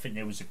cure. But I think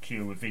there was a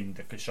cure within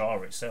the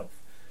Kir'Shara itself.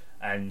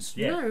 And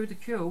no, the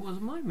cure was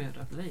a mind meld,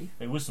 I believe.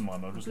 It was the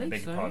mind meld, wasn't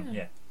it?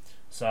 Yeah.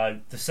 So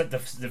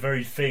the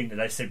very thing that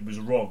they said was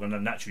wrong and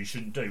unnatural you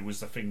shouldn't do was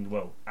the thing.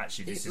 Well,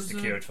 actually, this is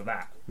the cure for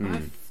that. I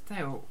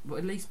felt, but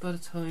at least by the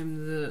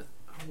time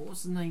what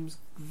was the name's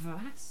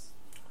Vas?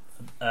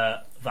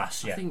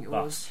 Vas, yeah. I think it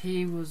was.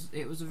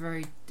 It was a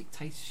very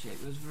dictatorship.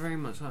 It was very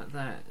much like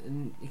that,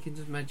 and you can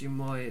just imagine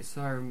why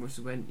Sauron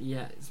went,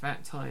 yeah, it's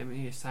about time.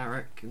 And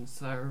Sarek and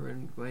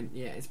Sauron went,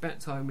 yeah, it's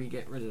about time we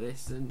get rid of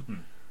this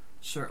and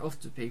show it off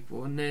to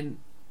people. And then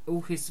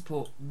all his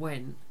support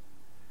went,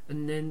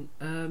 and then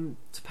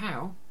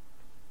T'Pol,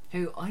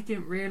 who I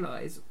didn't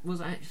realise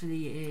was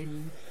actually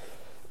in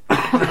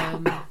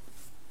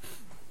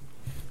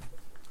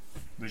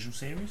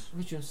original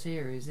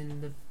series in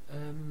the.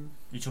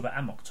 You talk about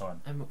Amok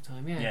Time. Amok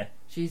Time, yeah.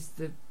 She's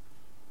the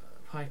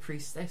high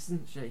priestess,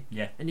 isn't she?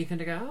 Yeah. And you kind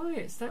of go, oh, yeah,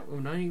 it's that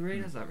woman. I only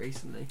realised that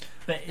recently.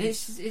 But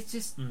it's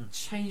just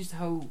changed the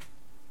whole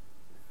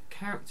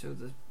character of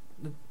the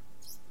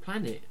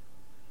planet.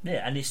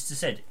 Yeah, and it's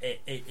said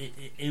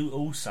it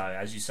also,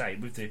 as you say,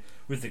 with the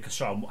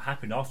Kir'Shara and what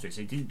happened afterwards,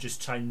 it didn't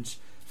just change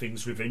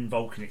things within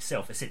Vulcan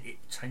itself. It said it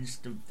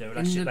changed the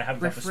relationship they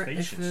have with other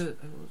species.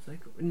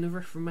 In the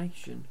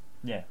Reformation.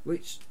 Yeah.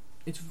 Which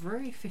it's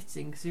very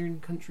fitting considering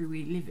the country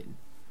we live in.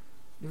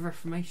 The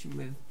Reformation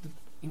with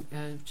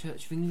the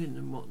Church of England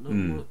and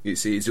whatnot.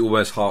 It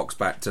almost harks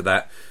back to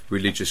that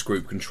religious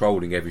group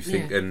controlling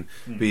everything and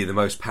be the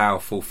most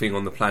powerful thing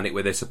on the planet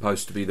where they're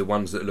supposed to be the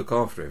ones that look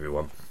after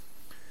everyone.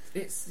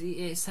 It's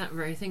that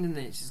very thing, and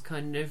it's just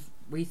kind of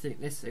we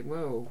think this thing.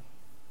 Well,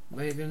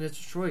 we're going to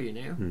destroy you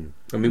now.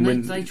 I mean,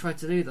 when they tried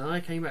to do that, I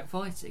came back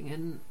fighting,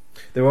 and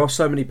there are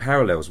so many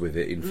parallels with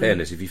it. In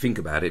fairness, if you think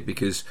about it,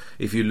 because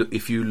if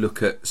you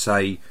look at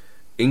say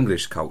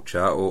English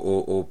culture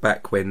or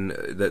back when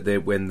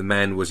the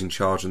man was in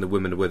charge and the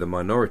women were the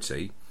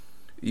minority,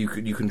 you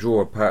can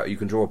draw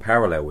a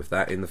parallel with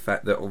that in the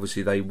fact that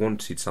obviously they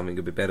wanted something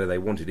a bit better. They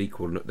wanted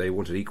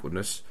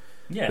equalness.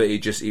 Yeah. But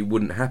it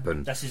wouldn't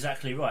happen. That's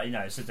exactly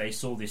right. So they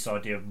saw this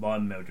idea of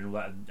mind meld and all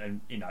that, and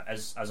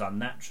as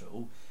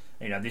unnatural.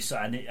 This,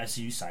 and as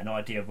you say, an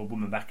idea of a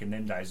woman back in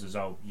them days as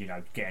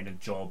getting a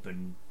job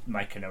and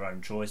making her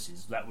own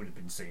choices. That would have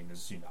been seen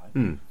as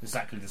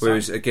exactly the same.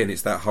 Whereas again,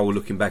 it's that whole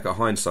looking back at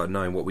hindsight,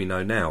 knowing what we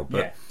know now.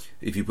 But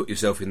if you put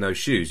yourself in those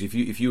shoes, if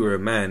you were a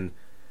man.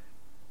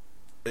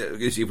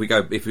 If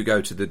we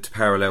go to the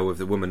parallel of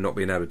the woman not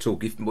being able to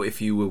talk,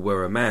 if you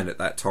were a man at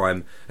that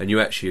time and you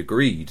actually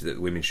agreed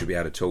that women should be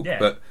able to talk,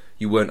 but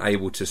you weren't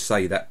able to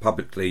say that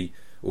publicly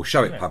or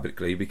show it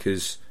publicly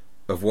because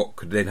of what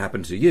could then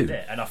happen to you.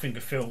 Yeah, and I think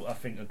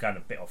I'm going a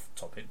bit off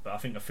topic, but I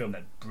think a film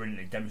that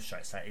brilliantly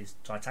demonstrates that is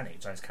Titanic,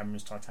 James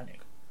Cameron's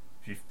Titanic.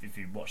 If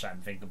you watch that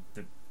and think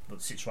the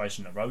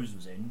situation that Rose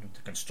was in,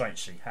 the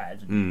constraints she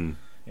had, and,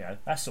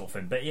 that sort of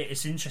thing. But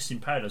it's an interesting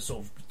parallel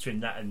sort of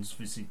between that and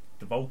obviously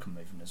the Vulcan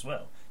movement as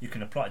well. You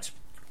can apply it to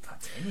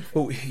anything.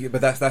 Well, yeah,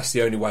 but that's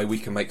the only way we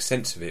can make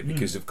sense of it,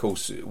 because of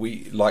course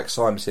like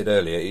Simon said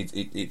earlier,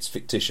 it's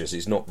fictitious,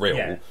 it's not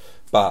real,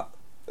 but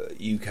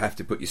you have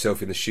to put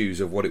yourself in the shoes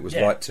of what it was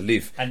like to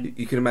live. And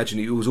you can imagine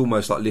it was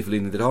almost like living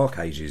in the Dark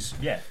Ages.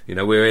 Yeah,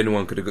 where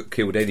anyone could have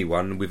killed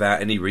anyone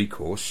without any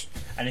recourse.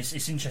 And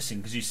it's interesting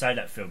because you say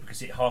that, Phil,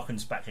 because it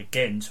harkens back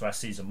again to our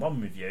season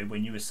 1 review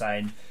when you were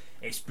saying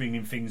it's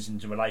bringing things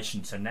into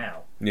relation to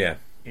now. Yeah,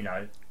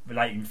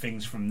 relating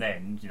things from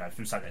then,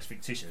 from something that's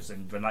fictitious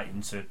and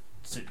relating to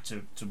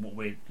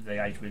what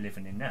the age we're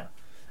living in now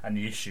and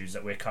the issues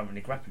that we're currently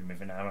grappling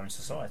with in our own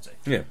society.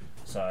 Yeah.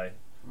 So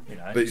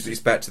But it's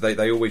back to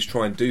they always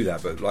try and do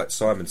that. But like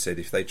Simon said,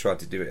 if they tried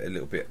to do it a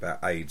little bit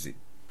about AIDS, it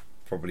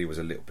probably was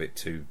a little bit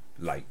too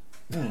late.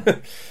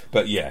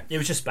 But yeah, it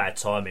was just bad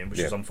timing,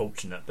 which was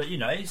unfortunate. But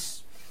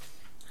it's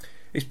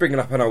bringing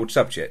up an old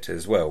subject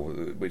as well,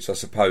 which I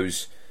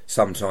suppose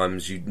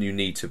sometimes you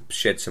need to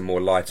shed some more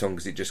light on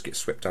because it just gets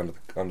swept under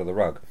the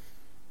rug.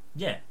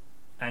 Yeah,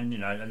 and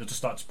and I'd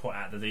just like to point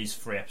out that these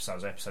 3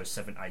 episodes, episodes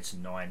 7, 8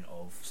 and 9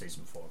 of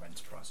season 4 of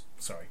Enterprise.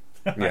 Sorry,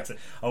 I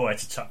wanted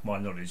to tuck my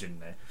knowledge in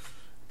there,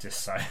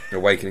 just so.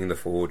 Awakening the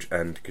Forge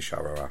and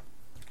Kir'Shara.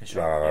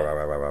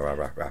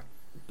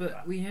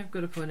 But we have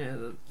got to point out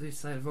that they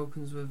say the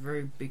Vulcans were a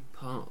very big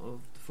part of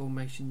the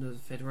formation of the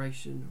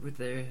Federation with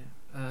their,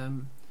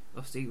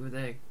 obviously with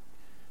their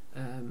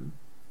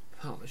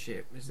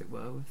partnership, as it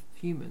were, with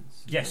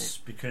humans. Yes,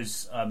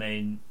 because I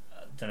mean,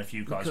 I don't know if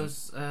you guys.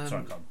 Because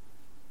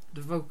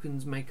the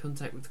Vulcans made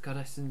contact with the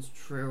Cardassians,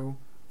 Trill,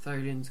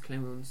 Tholians,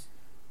 Klingons,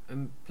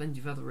 and plenty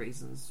of other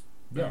reasons.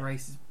 The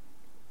races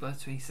by the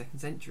 22nd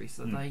century,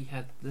 so they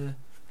had the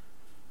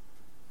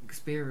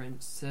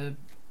experience to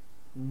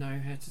know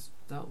how to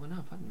start one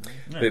up, hadn't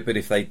they? But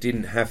if they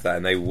didn't have that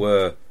and they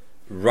were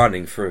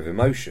running through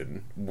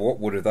emotion, what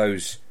would have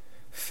those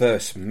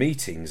first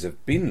meetings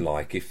have been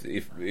like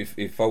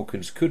if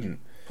Vulcans couldn't?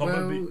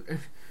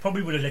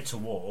 Probably would have led to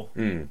war.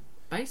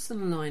 Based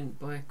on the line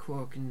by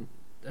Quark and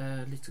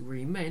Little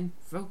Green Men,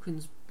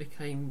 Vulcans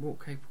became war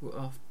capable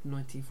after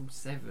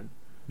 1947.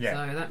 Yeah.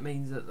 So that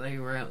means that they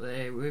were out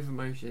there with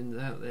emotions,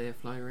 out there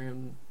flying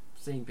around,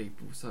 seeing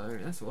people. So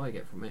that's what I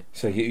get from it.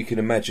 So you can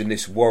imagine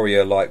this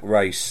warrior-like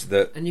race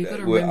that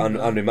were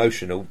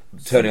unemotional,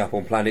 turning up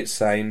on planets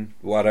saying,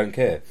 "Well, I don't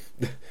care."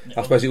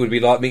 I suppose it would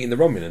be like meeting the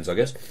Romulans, I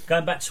guess.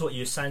 Going back to what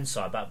you were saying, Si,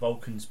 about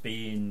Vulcans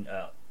being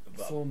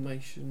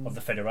formation of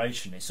the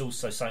Federation, it's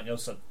also something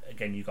else that,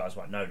 again, you guys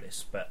won't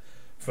notice, but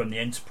from the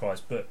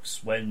Enterprise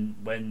books,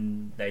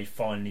 when they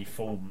finally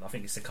form, I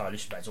think it's the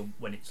Coalition Pact, or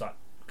when it's like,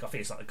 I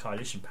think it's like the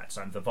Coalition Pact,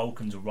 so the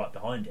Vulcans are right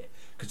behind it,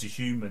 because the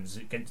humans,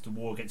 against the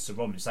war against the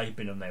Romulans, they've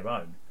been on their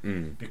own,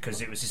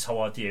 because it was this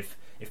whole idea,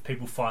 if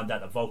people find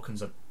out that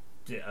Vulcans are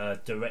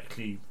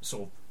directly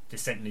sort of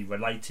descendantly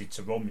related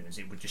to Romulans,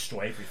 it would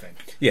destroy everything.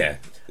 Yeah.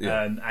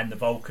 And the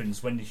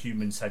Vulcans, when the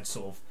humans had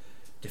sort of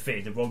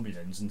defeated the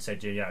Romulans and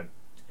said, the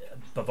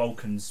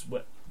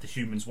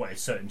humans wanted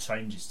certain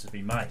changes to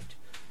be made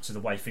to the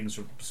way things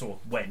sort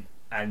of went,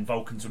 and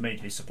Vulcans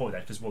immediately supported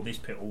that because, well, these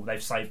people, they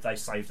saved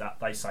us, they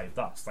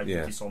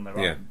did this on their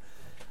own.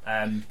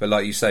 But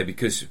like you say,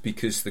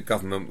 because the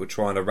government were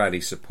trying to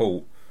rally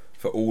support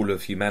for all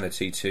of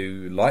humanity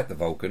to like the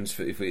Vulcans,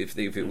 if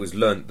it was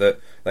learnt that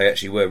they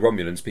actually were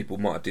Romulans, people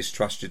might have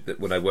distrusted that,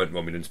 well, they weren't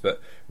Romulans,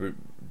 but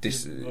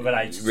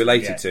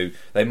related to,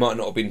 they might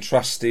not have been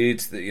trusted,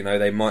 that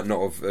they might not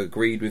have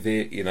agreed with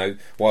it.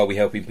 Why are we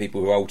helping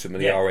people who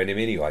ultimately are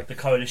enemy anyway? The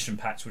Coalition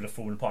Pact would have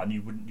fallen apart, and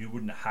you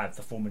wouldn't have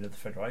the forming of the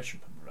Federation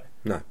probably.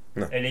 No.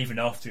 And even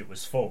after it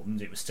was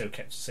formed, it was still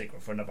kept a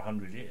secret for another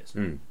 100 years.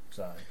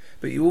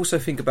 But you also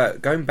think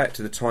about going back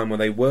to the time when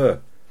they were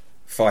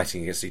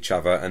fighting against each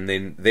other, and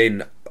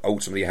then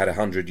ultimately had a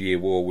 100-year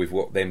war with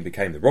what then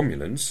became the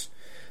Romulans.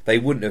 They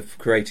wouldn't have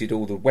created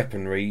all the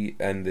weaponry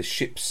and the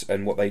ships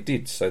and what they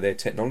did, so their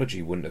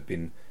technology wouldn't have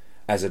been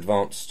as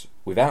advanced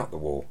without the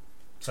war.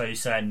 So you're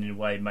saying, in a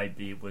way,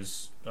 maybe it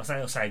was, I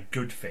don't say a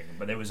good thing,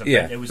 but there was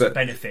a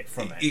benefit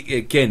from it.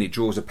 Again, it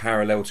draws a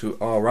parallel to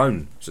our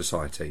own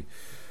society.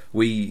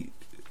 We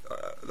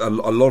a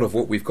lot of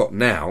what we've got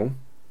now,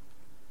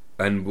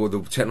 and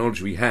the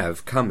technology we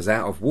have, comes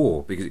out of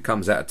war, because it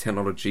comes out of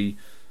technology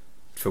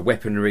for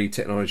weaponry,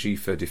 technology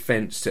for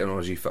defence,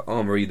 technology for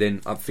armoury.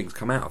 Then other things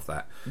come out of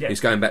that. Yeah.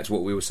 It's going back to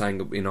what we were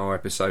saying in our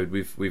episode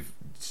with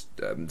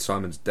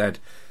Simon's dad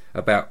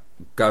about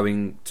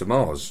going to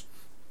Mars.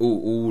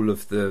 All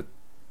of the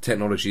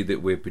technology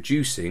that we're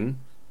producing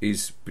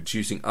is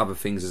producing other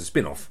things as a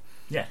spin-off.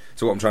 Yeah.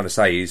 So what I'm trying to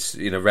say is,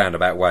 in a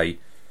roundabout way,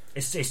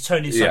 it's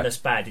turning something that's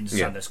bad into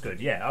something that's good.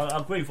 Yeah, I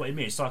agree with what you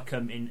mean. It's like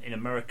in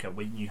America,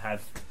 when you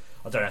have,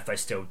 I don't know if they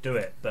still do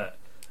it, but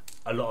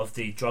a lot of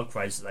the drug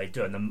raids that they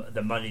do, and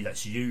the money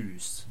that's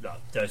used,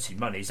 like dirty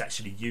money, is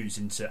actually used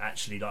into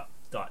actually like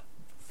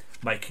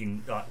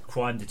making like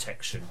crime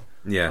detection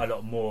a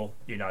lot more,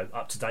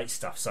 up to date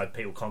stuff, so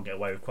people can't get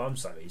away with crime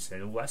so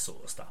easily and all that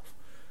sort of stuff.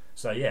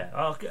 So I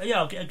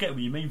get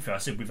what you mean. I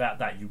said without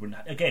that you wouldn't.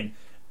 Again,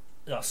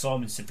 like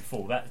Simon said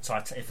before,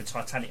 if the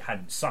Titanic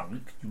hadn't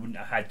sunk, you wouldn't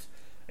have had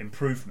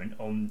improvement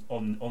on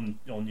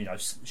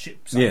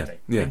ship safety,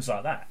 things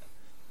like that.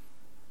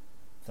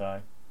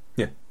 So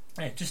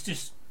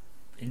just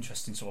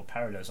interesting sort of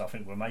parallels I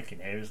think we're making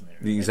here, isn't it?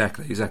 Really?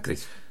 Exactly.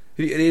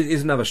 It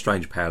is another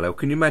strange parallel.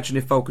 Can you imagine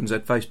if Vulcans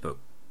had Facebook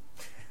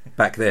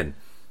back then?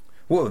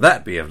 What would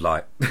that be of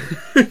like?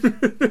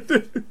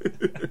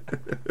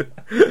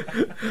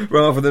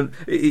 Rather than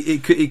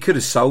it could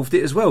have solved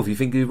it as well. If you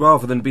think,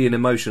 rather than being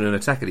emotional and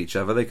attacking each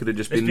other, they could have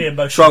just been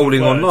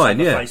trolling online.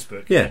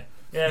 Facebook. Yeah.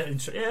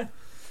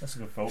 That's a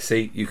good thought.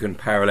 See, you can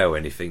parallel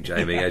anything,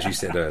 Jamie, as you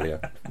said earlier.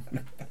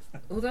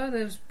 Although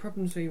there was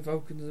problems between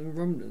Vulcans and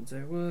Romulans,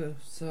 there were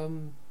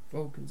some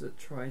Vulcans that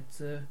tried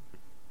to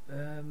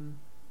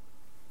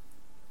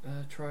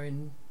try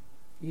and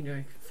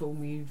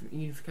form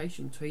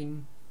unification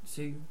between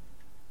two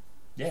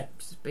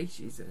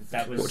species.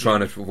 That was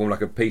trying to form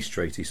like a peace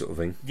treaty sort of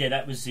thing. Yeah,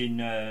 that was in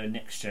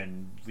Next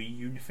Gen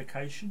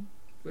Reunification.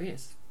 Well,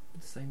 yes,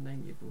 the same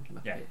name you brought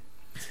up. Yeah.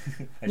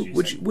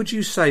 Would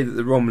you say that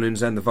the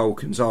Romulans and the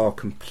Vulcans are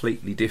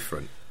completely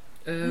different?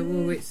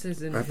 Well, it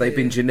says in have they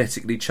been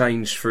genetically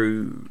changed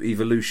through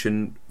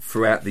evolution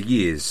throughout the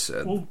years?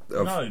 No,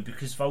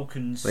 because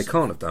Vulcans... They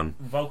can't have done.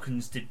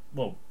 Vulcans did...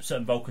 Well,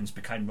 certain Vulcans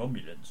became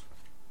Romulans,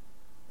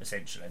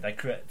 essentially.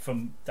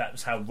 That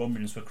was how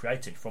Romulans were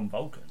created, from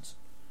Vulcans.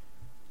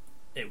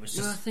 It was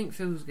just... Well, I think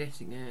Phil's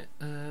getting it.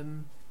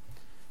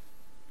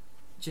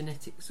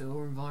 Genetics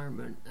or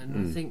environment,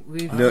 and I think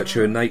with...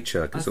 Nurture and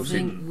nature. I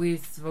think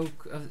with the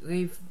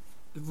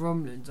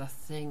Romulans, I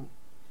think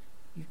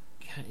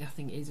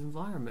it is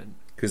environment.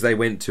 Because they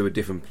went to a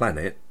different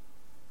planet,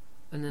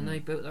 and then they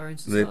built their own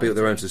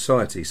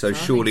society. So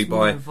surely I think it's more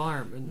by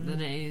environment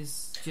than it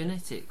is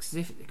genetics.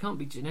 It can't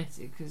be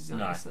genetic because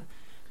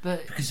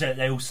but because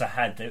they also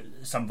had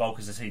some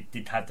Vulcans, as he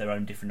did have their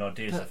own different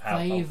ideas of how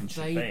Vulcans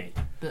should be.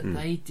 But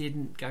they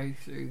didn't go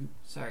through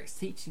Sarek's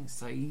teaching,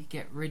 so you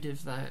get rid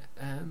of that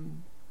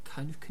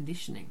kind of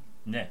conditioning.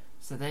 Yeah.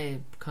 So they're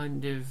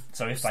kind of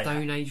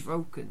Stone Age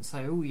Vulcans.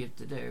 So all you have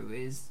to do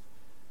is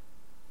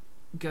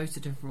go to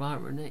a different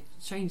environment and it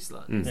changes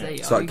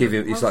It's like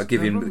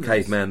giving the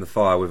caveman the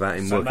fire without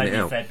him working it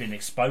out. If they've been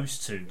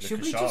exposed to the Should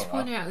Kir'Shara, we just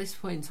point out at this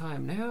point in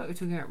time, now that we're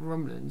talking about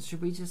Romulans,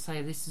 should we just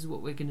say this is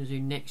what we're going to do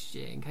next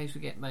year in case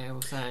we get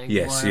mail saying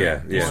we're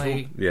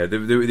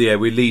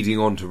leading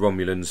on to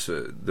Romulans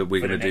that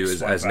we're going to do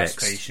as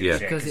next species,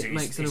 because it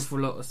makes an awful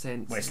lot of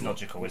sense. Well, it's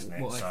logical, isn't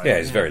it?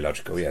 It's very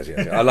logical. Yes.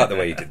 I like the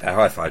way you did that.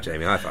 High five,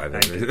 Jamie. High five.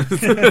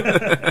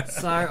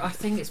 So I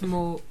think it's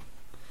more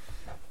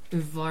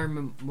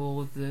environment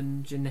more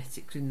than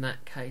genetics in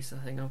that case. I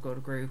think I've got to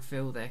agree with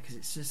Phil there, because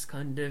it's just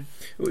kind of...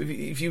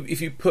 If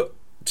you put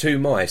two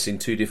mice in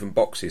two different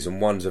boxes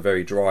and one's a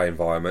very dry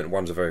environment and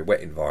one's a very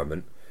wet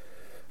environment,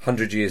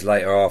 100 years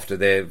later after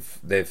they're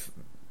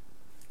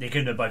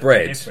going to both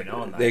bred, be different,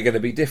 aren't they? They're going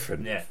to be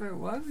different. Yeah. Phil,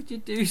 why would you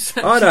do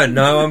such? I don't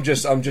know. I'm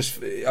just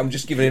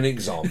giving an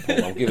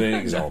example. I'm giving an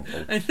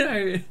example. I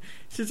know.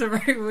 It's just a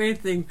very weird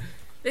thing.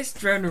 Let's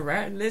drone a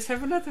rat and let's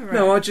have another rat.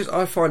 No, I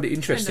find it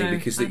interesting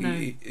because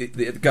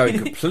going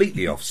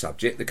completely off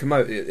subject, the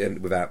Komodo,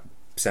 without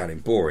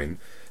sounding boring,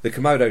 the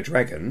Komodo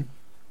dragon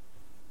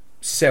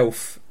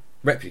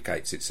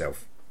self-replicates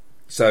itself.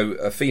 So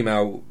a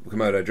female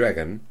Komodo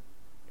dragon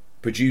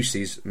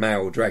produces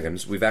male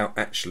dragons without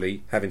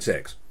actually having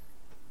sex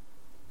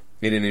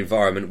in an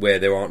environment where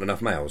there aren't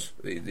enough males.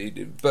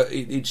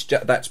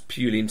 That's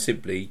purely and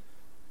simply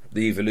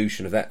the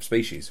evolution of that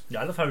species.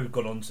 Yeah, I love how we've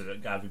got on to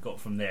that. We've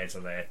got from there to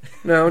there.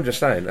 No, I'm just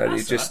saying.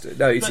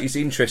 It's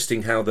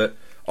interesting how that.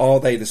 Are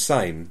they the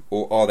same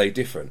or are they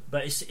different?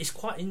 But it's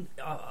quite.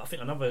 I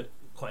think another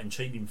quite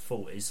intriguing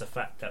thought is the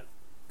fact that,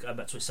 going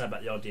back to what you said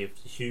about the idea of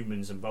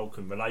humans and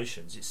Vulcan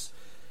relations, it's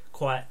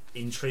quite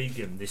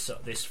intriguing. This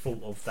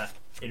thought of that,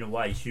 in a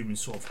way,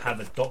 humans sort of have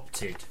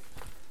adopted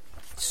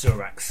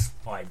Surak's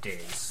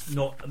ideas.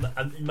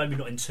 Maybe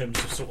not in terms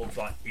of sort of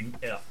like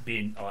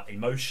being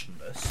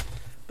emotionless,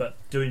 but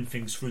doing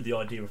things through the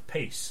idea of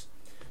peace.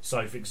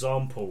 So, for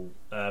example,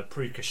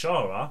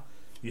 pre-Kir'Shara,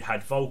 you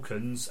had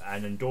Vulcans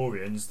and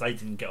Andorians. They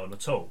didn't get on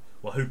at all.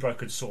 Well, who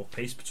brokered sort of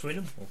peace between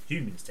them? Well,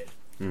 humans did.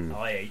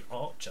 I.e.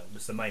 Archer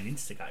was the main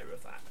instigator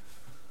of that.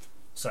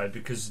 So,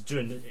 because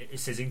it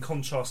says, in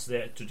contrast to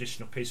their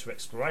traditional peaceful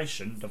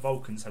exploration, the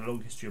Vulcans had a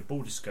long history of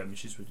border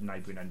skirmishes with the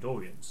neighbouring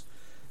Andorians.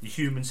 The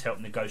humans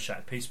helped negotiate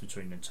a peace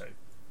between the two.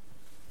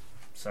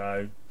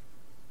 So...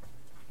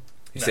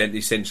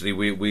 Essentially,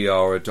 we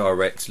are a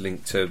direct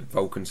link to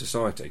Vulcan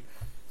society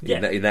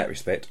in that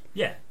respect.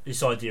 Yeah,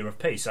 this idea of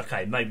peace.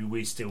 Okay, maybe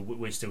we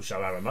still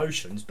show our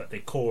emotions, but the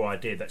core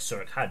idea that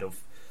Surak had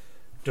of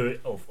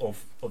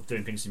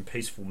doing things in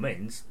peaceful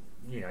means,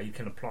 you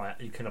can apply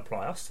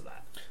us to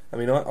that. I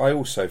mean, I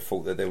also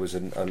thought that there was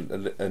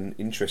an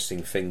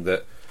interesting thing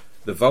that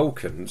the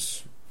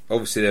Vulcans,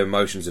 obviously their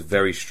emotions are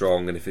very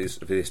strong, and if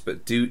this,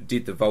 but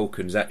did the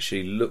Vulcans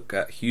actually look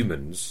at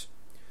humans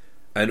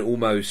and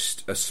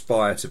almost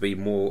aspire to be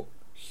more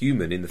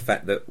human in the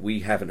fact that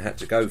we haven't had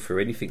to go through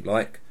anything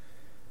like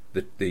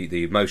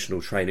the emotional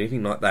training,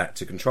 anything like that,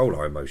 to control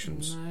our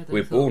emotions? No,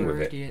 we're born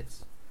with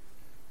idiots.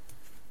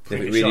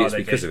 it. It really is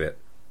because of it.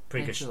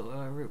 But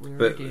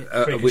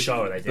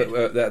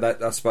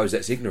I suppose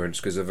that's ignorance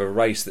because of a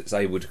race that's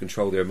able to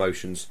control their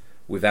emotions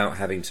without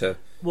having to.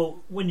 Well,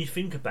 when you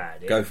think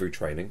about it, go through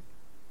training.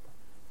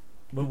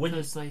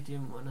 Because they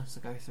didn't want us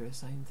to go through the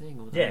same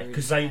thing.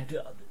 Because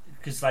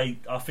I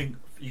think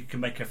you can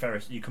make a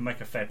fair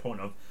point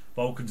of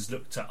Vulcans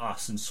looked at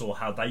us and saw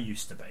how they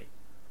used to be,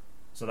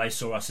 So they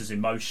saw us as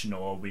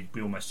emotional, or we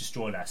almost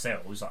destroyed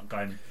ourselves, like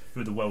going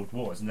through the world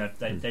wars, and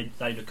they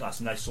look at us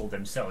and they saw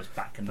themselves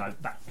back.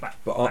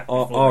 But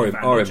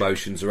our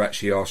emotions are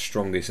actually our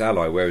strongest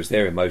ally, whereas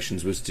their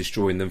emotions was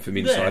destroying them from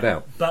inside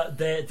out. But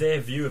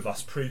their view of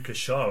us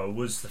pre-Kir'Shara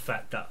was the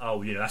fact that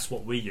that's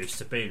what we used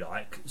to be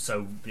like,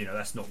 so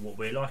that's not what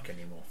we're like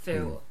anymore.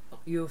 Phil,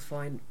 you'll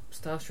find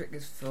Star Trek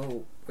is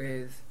full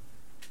with.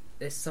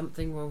 There's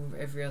something wrong with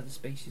every other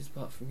species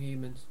apart from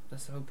humans.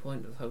 That's the whole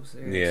point of the whole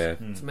series. Yeah.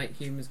 To make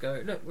humans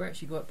go, look, we're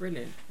actually quite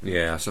brilliant.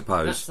 Yeah, I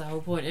suppose. That's the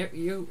whole point.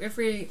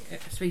 Every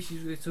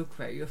species we talk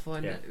about, you'll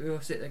find that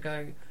we'll sit there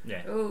going,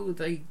 oh,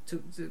 they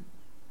took the...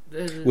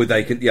 Would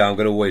they? I'm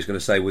always going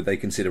to say, would they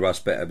consider us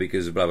better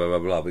because blah blah blah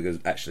blah? Because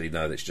actually,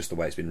 no, that's just the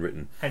way it's been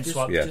written. Hence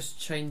just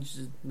change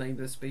the name of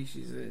the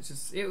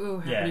species. It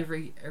will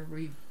happen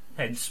every.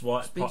 Hence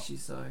why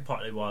species,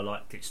 partly why I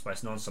like Deep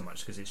Space Nine so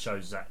much, because it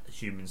shows that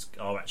humans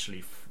are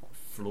actually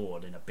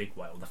flawed in a big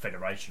way, or the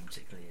Federation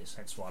particularly is.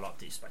 Hence why I like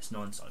Deep Space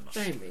Nine so much.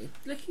 Jamie,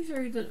 looking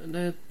through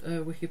the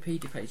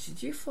Wikipedia page,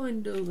 did you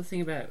find all the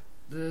thing about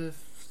the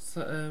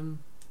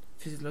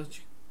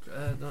physiological,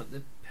 like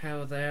the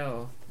how they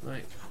are,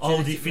 like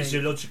the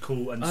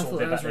physiological and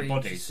sort of about their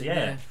bodies?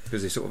 Yeah,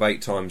 because they're sort of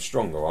 8 times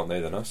stronger, aren't they,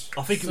 than us?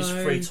 I think it was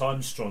 3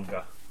 times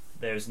stronger.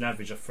 There is an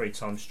average of 3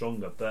 times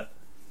stronger, but.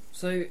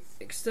 So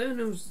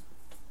externals,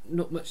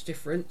 not much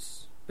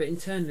difference, but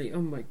internally,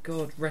 oh my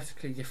god,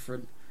 radically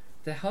different.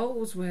 The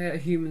holes where a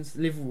human's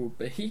liver will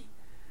be,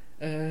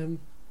 and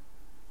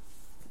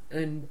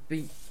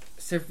beat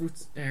several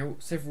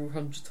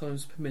hundred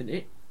times per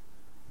minute.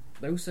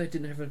 They also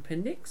didn't have an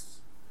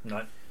appendix.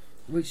 No.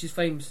 Which is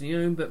famously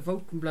known, but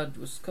Vulcan blood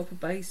was copper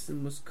based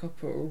and was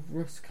copper or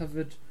rust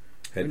covered.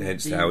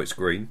 Hence how it's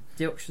green.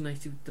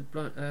 Deoxygenated the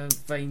blood,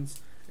 veins,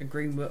 and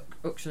green were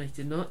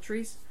oxygenated in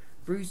arteries.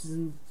 Bruises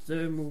and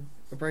dermal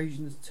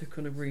abrasions took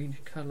on a green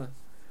colour.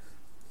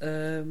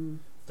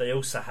 They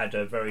also had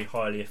a very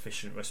highly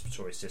efficient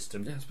respiratory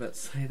system. I was about to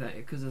say that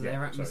because of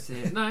their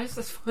atmosphere. No,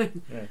 that's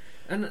fine. Yeah.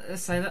 And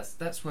let's say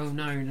that's well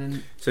known.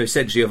 And so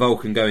essentially, a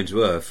Vulcan going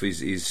to Earth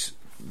is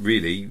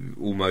really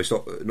almost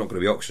not going to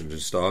be oxygen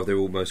starved. They're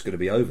almost going to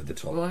be over the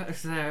top. Well, like I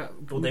say,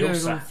 going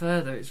on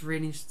further, it's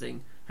really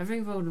interesting.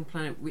 Having evolved on a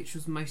planet which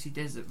was mostly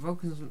desert,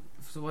 Vulcans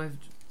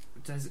survived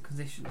desert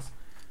conditions.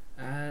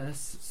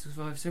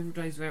 Survived several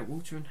days without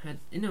water and had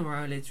inner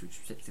eyelids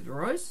which protected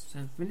their eyes.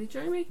 Sound familiar,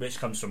 Jamie? Which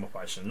comes from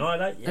Operation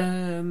Annihilate.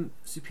 Yeah.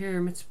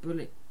 Superior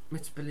metabolism.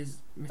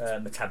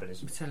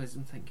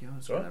 Thank you.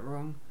 I got that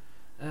wrong.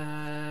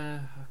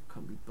 I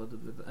can't be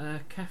bothered with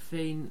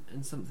caffeine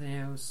and something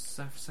else.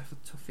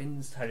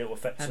 Saphatophins had little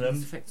effect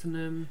on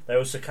them. They're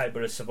also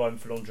capable of surviving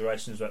for long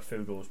durations without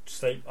food or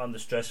sleep. Under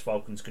stress,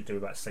 Vulcans could do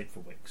without sleep for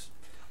weeks.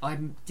 I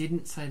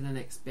didn't say the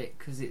next bit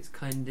because it's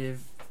kind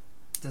of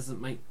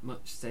doesn't make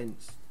much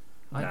sense.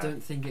 No. I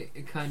don't think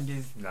it kind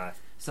of. No.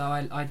 So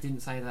I didn't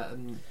say that.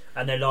 And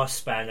their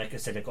lifespan, like I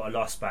said, they've got a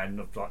lifespan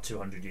of like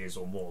 200 years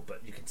or more. But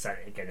you can say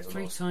it again as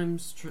 3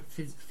 times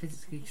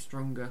physically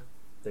stronger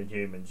than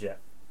humans. Yeah.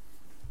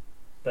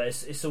 But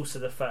it's also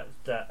the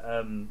fact that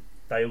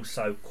they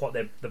also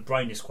the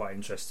brain is quite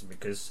interesting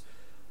because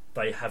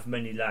they have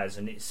many layers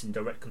and it's in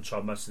direct control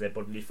of most of their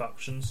bodily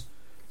functions.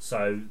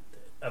 So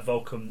a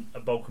Vulcan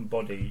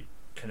body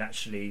can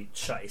actually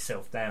shut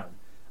itself down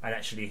and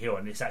actually heal,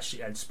 and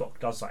Spock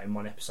does that in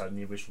one episode in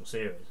the original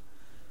series,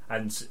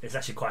 and it's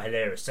actually quite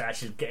hilarious to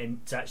actually get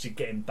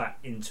him back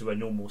into a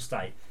normal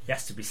state. He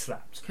has to be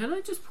slapped. Can I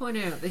just point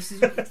out this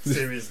is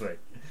seriously?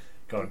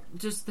 Go on.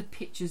 Just the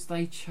pictures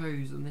they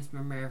chose on this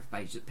Memorial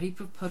page that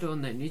people put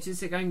on there, and you're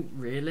just going,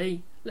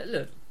 really?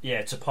 Look.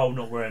 Yeah, T'Pol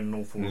not wearing an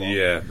awful lot.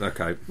 Yeah,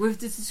 okay. With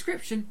the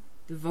description,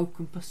 the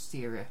Vulcan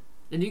posterior,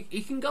 and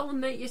you can go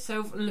on there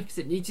yourself and look at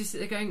it, and you just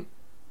sit there going,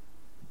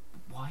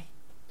 why?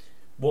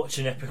 Watch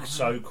an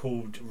episode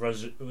called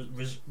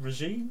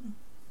Regime.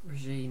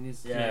 Regime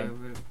is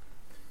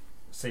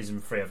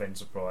season 3 of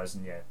Enterprise,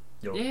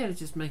 and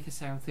just make us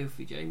sound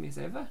filthy, Jamie, as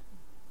ever.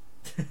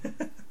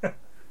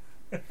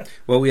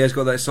 Well, he has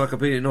got that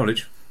encyclopedic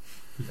knowledge.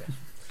 Yeah.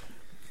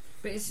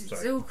 But it's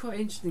still quite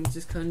interesting,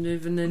 just kind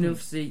of, and then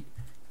obviously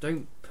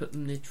don't put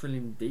them near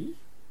Trillium D.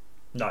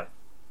 No,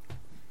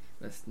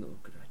 that's not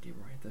a good idea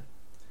either.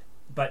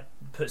 But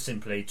put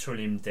simply,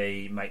 Trillium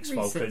D makes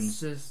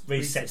Vulcans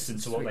resets them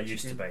to what they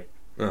used to be.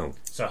 Oh,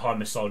 so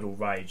Homicidal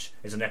Rage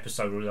is an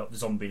episode of the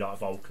zombie-like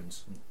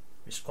Vulcans.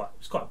 It's quite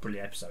a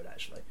brilliant episode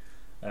actually.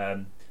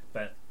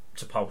 But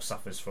T'Pol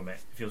suffers from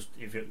it.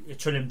 If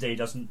Trillium D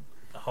doesn't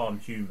harm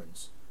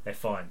humans, they're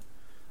fine.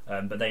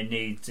 But they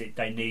need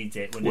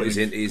it. What is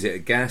it? Is it a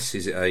gas?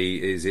 Is it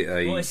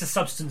a? Well, it's a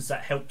substance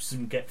that helps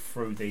them get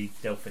through the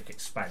Delphic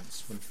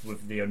expanse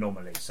with the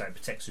anomaly, so it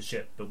protects the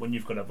ship. But when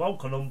you've got a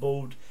Vulcan on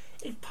board,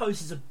 it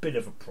poses a bit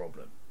of a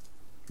problem.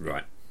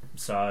 Right.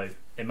 So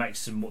it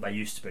makes them what they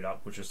used to be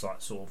like, which was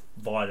like sort of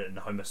violent and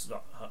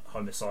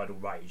homicidal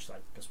rage.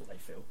 That's what they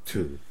feel.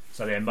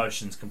 So their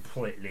emotions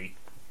completely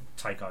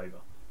take over.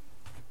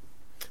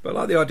 But I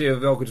like the idea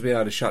of Vulcans being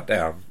able to shut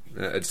down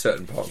at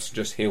certain parts,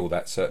 just heal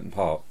that certain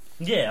part.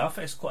 Yeah, I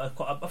think it's quite.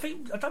 I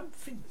think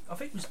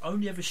it was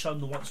only ever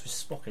shown the once with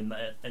Spock in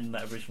that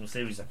original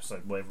series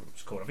episode, whatever it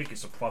was called. I think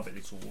it's a private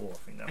little war. I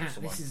think that was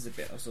the one. This is a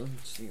bit I was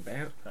interesting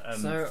about.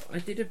 So I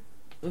did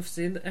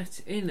obviously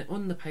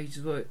on the page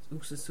as well. It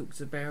also talks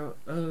about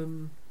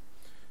from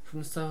the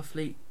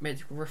Starfleet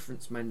Medical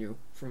Reference Manual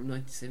from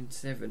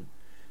 1977.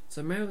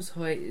 So male's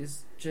height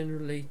is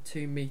generally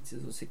 2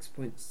 meters or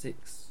 6.6.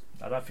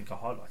 I don't think I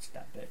highlighted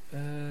that bit.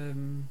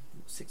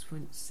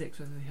 6.6,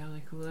 whatever how they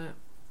call that.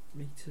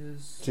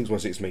 Meters.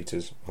 6.6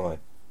 meters high.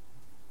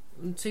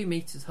 2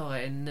 meters high,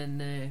 and then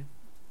they're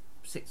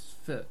 6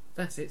 foot.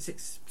 That's it.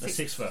 6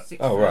 foot.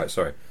 Oh, right.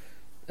 Sorry.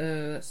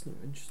 That's not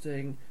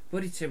interesting.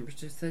 Body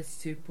temperature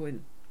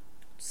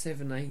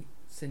 32.78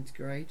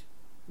 centigrade,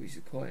 which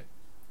is quite.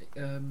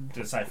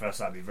 To say first,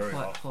 that'd be very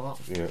hot.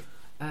 Yeah.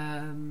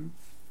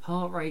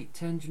 Heart rate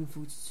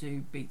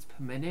 242 beats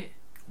per minute.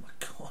 Oh my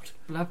god.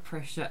 Blood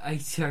pressure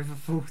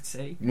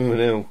 80/40.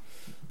 No.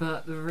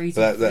 But the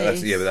reason for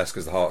this, but that's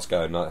because the heart's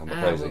going like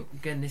crazy. Well,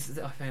 again, I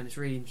found this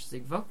really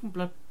interesting. Vulcan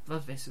blood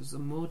vessels are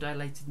more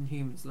dilated than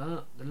humans.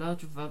 The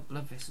larger blood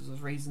vessels are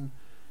the reason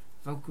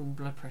Vulcan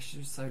blood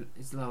pressure is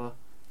lower.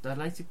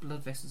 Dilated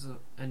blood vessels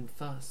and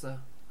faster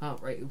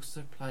heart rate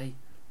also play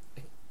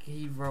a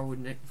key role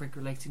in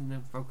regulating the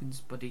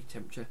Vulcan's body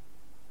temperature.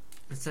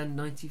 It's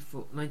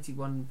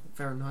 91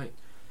 Fahrenheit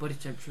body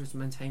temperature is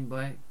maintained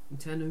by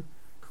internal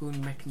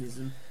cooling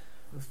mechanism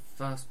of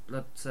fast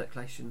blood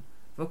circulation.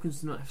 Vulcans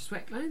do not have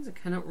sweat glands and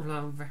cannot rely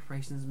on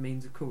evaporation as a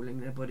means of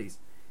cooling their bodies.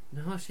 In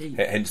harsh heat,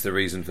 hence the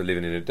reason for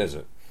living in a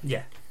desert.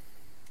 Yeah.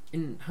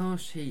 In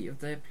harsh heat of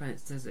their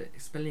planet's desert,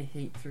 expelling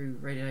heat through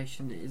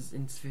radiation is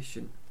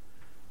insufficient.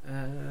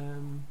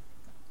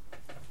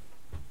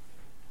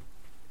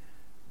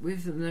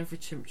 With an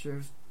average temperature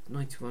of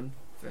 91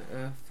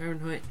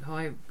 Fahrenheit,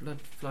 high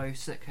blood flow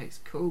circulates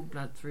cool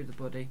blood through the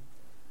body.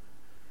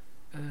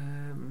 I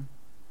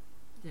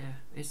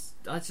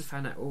just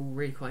found that all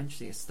really quite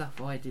interesting. It's stuff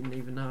I didn't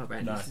even know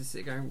about. No. Just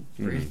going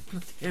really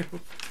bloody hell.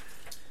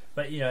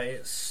 But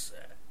it's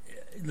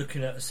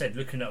looking at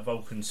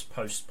Vulcans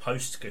post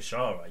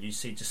Kir'Shara, you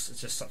see just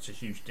such a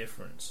huge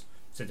difference.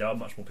 So they are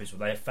much more peaceful.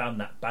 They have found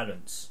that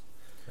balance.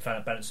 They found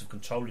that balance of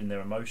controlling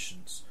their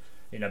emotions.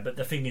 But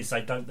the thing is,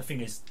 they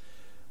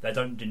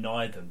don't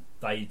deny them.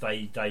 They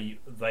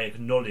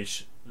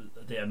acknowledge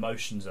their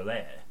emotions are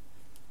there.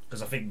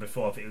 Because I think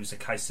before it was a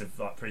case of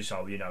like pretty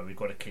sure we've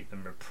got to keep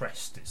them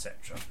repressed,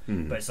 etc.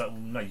 But it's like,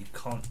 well, no, you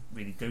can't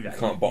really do that. You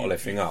can't bottle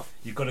everything up.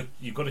 You've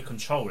got to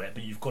control it,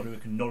 but you've got to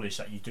acknowledge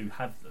that you do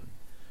have them.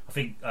 I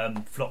think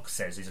Flock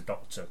says, he's a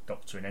doctor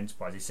in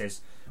Enterprise. He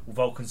says, well,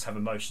 Vulcans have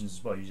emotions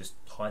as well. You just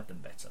hide them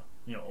better.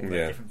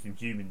 They're different from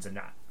humans in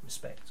that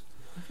respect.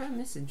 I found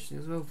this interesting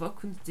as well.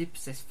 Vulcans did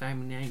possess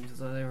family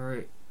names, although they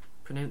were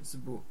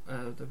pronounceable.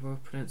 They were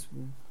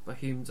pronounceable by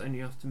humans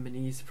only after many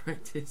years of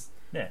practice.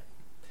 Yeah.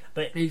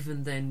 But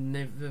even then,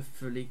 never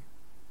fully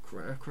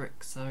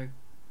correct. So,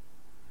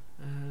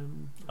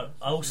 I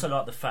also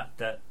like the fact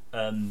that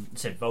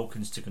said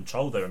Vulcans, to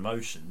control their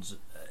emotions,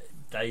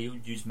 they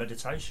use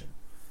meditation,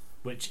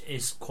 which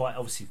is quite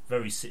obviously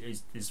very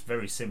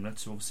similar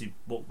to obviously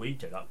what we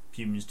do. Like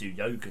humans do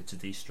yoga to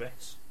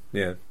de-stress.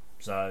 Yeah.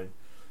 So,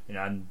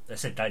 and they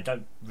said they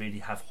don't really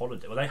have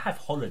holidays. Well, they have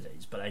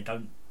holidays, but they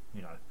don't.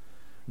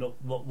 Not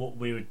what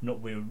we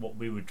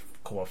would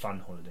call a fun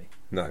holiday.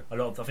 No. I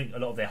think a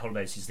lot of their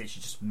holidays is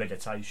literally just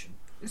meditation.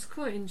 It's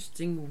quite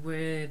interesting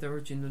where the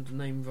origin of the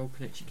name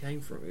Vulcan actually came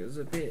from.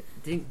 It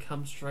didn't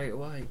come straight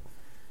away.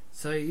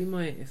 So you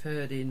might have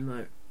heard in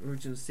like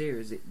original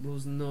series, it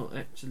was not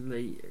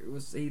actually. It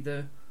was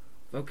either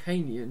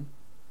Vulcanian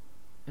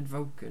and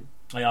Vulcan.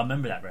 Oh, yeah, I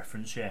remember that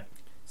reference. Yeah.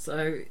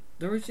 So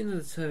the origin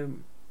of the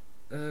term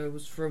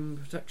was from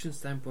a production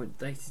standpoint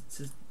dated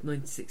to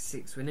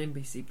 1966 when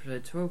NBC played a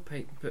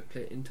 12-page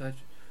booklet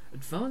entitled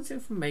Advanced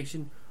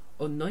Information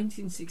on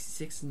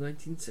 1966 and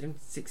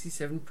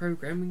 1967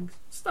 programming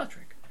Star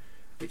Trek,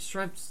 which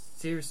described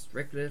series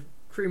regular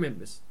crew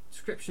members.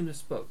 Description of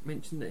Spock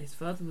mentioned that his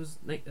father was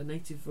a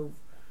native of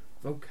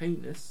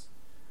Vulcanus,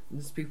 and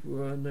these people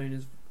were known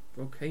as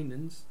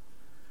Vulcanans.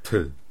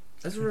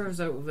 As a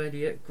result of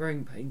earlier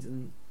growing pains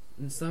and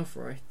staff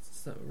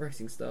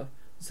writing staff,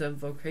 the term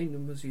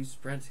Vulcanian was used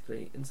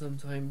sporadically and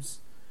sometimes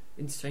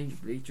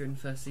interchangeably during the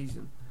first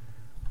season.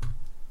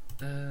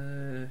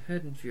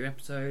 Heard in a few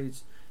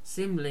episodes.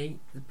 Similarly,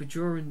 the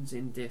Bajorans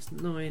in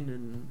DS9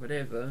 and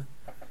whatever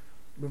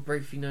were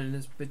briefly known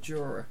as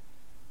Bajora.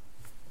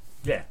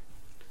 Yeah.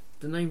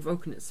 The name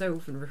Vulcan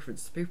itself, in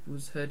reference to people,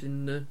 was heard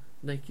in the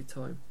Naked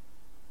Time.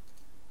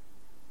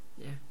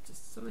 Yeah,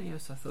 just something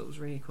else I thought was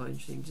really quite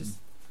interesting. Just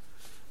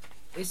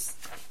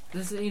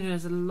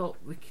there's a lot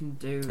we can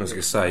do. I was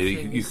going to say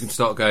you can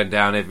start going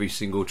down every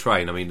single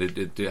train. I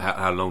mean,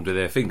 how long do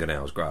their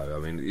fingernails grow? I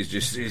mean, it's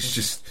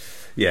just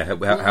yeah.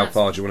 How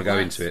far do you want to go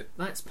into it?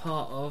 That's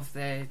part of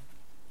their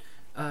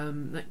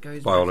that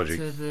goes biology.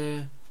 Back to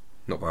the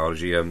not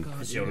biology.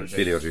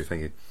 Physiology.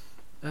 Thank you.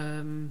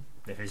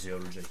 The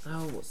physiology.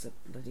 Oh, what's the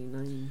bloody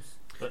names?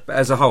 But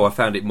as a whole, I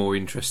found it more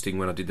interesting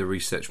when I did the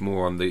research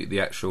more on the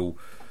actual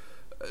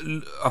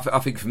I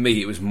think for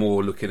me it was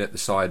more looking at the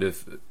side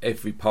of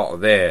every part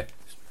of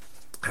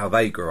how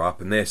they grew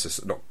up and their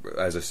not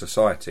as a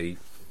society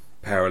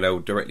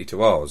paralleled directly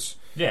to ours.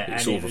 Yeah,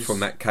 it's sort of from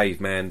that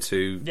caveman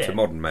to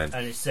modern man,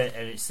 and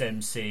it's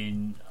them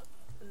seeing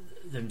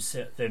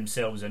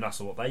themselves and us,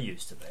 or what they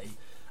used to be.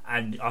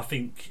 And I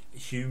think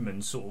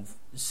humans sort of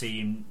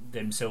seeing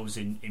themselves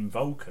in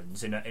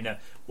Vulcans in a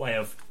way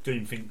of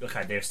doing things.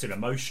 Okay, they're still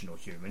emotional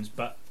humans,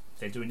 but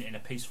they're doing it in a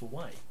peaceful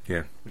way.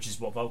 Yeah, which is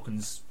what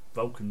Vulcans.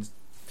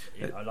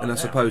 I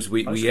suppose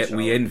we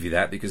envy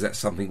that because that's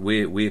something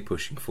we're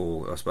pushing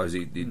for. I suppose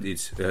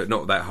it's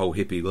not that whole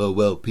hippie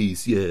world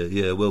peace,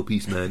 world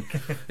peace, man.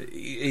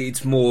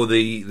 It's more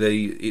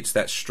it's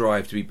that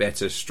strive to be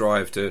better,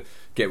 strive to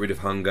get rid of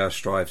hunger,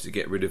 strive to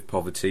get rid of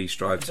poverty,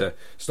 strive to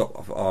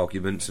stop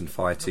arguments and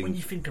fighting. When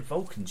you think of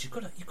Vulcans, you've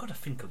got to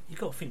think of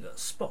that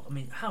spot. I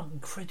mean, how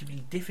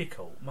incredibly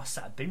difficult must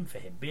that have been for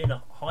him, being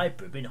a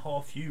hybrid, being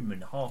half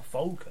human, half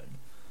Vulcan.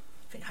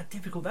 I think how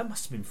difficult that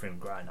must have been for him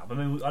growing up. I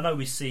mean, I know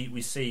we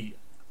see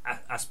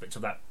aspects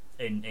of that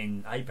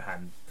in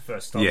Abraham, the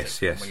first Star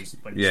Trek.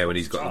 When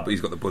he's got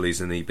the bullies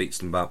and he beats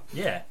them up.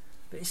 Yeah,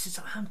 but it's just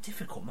like, how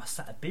difficult must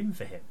that have been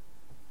for him?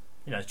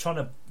 You know, trying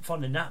to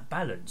finding that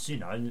balance. You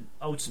know, and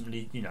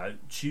ultimately, you know,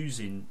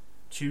 choosing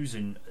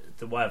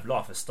the way of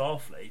life of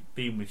Starfleet,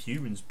 being with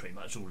humans pretty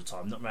much all the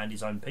time, not around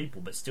his own people,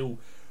 but still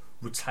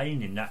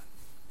retaining that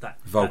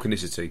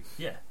volcanicity.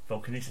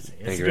 Volcanicity.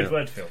 It's a good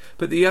word, Phil.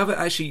 But the other,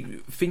 actually,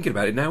 thinking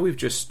about it, now we've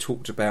just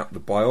talked about the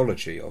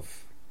biology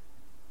of...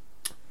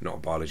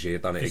 Not biology,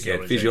 I've done it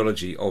again.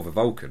 Physiology of a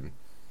Vulcan.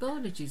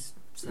 Biology's...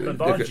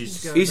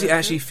 Is it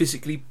actually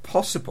physically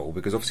possible?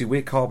 Because obviously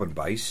we're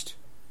carbon-based,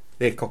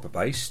 they're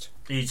copper-based.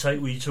 Were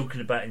you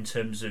talking about in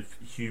terms of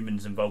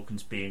humans and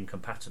Vulcans being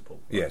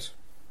compatible? Right? Yes.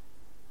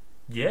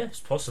 Yeah, it's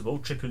possible.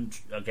 Trip and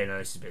again, I know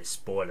this is a bit of a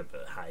spoiler,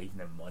 but hey,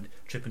 never mind.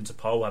 Trip and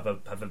T'Pol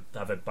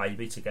have a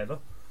baby together.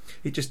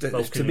 It just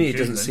to me it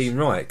doesn't seem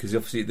right because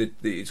obviously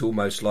it's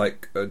almost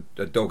like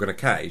a dog in a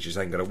cage. Just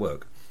ain't going to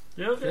work.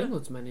 Yeah,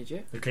 Klingons manage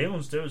it. The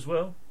Klingons do as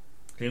well.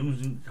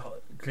 Klingons and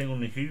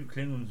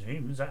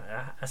humans.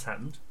 That's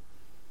happened.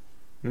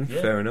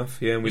 Fair enough.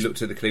 Yeah, and we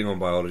looked at the Klingon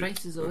biology.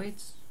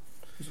 Tracezoids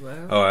as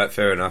well. All right,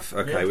 fair enough.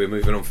 Okay, we're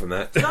moving on from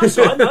that. That's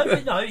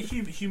right. No,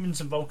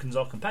 humans and Vulcans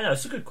are compatible.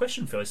 It's a good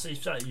question, Phil. It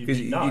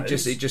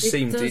just didn't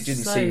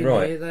seem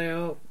right. They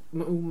are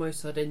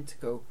almost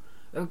identical.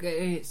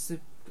 Okay, it's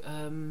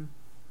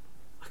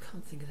I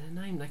can't think of their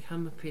name. They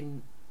come up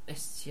in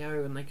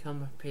STO and they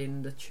come up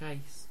in the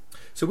Chase.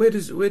 So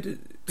because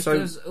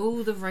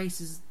all the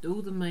races,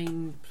 all the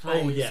main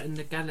players in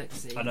the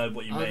galaxy, I know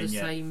what you mean.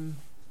 Same,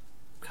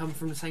 come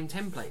from the same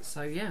template.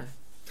 So yeah.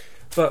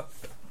 But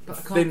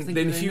then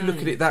if you look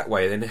at it that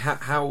way, then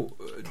how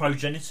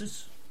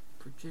progenitors?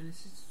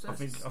 I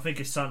think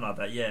it's something like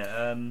that.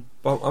 Yeah.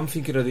 Well, I'm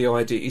thinking of the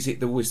idea. Is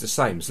it always the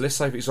same? So let's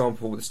say, for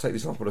example, let's take the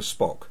example of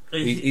Spock.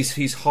 Is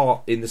his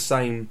heart in the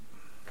same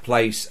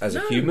place as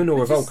a human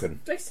or a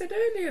Vulcan? They said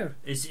earlier.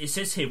 It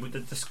says here, with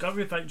the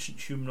discovery of ancient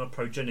humanoid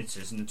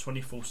progenitors in the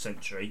 24th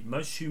century,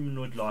 most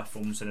humanoid life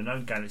forms in a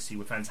known galaxy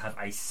were found to have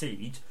a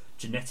seed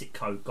genetic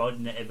code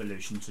guiding their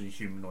evolution to the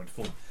humanoid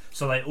form.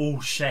 So they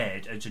all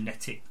shared a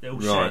genetic. They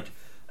all shared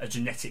a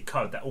genetic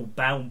code that all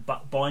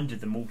binded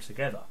them all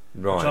together.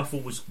 Right. Which I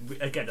thought was,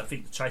 again, I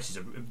think the Chase is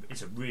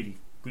a really,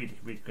 really,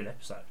 really good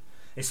episode.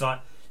 It's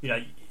like, you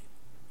know,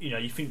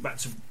 you think back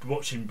to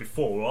watching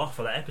before or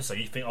after that episode,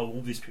 you think,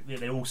 all these people,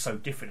 they're all so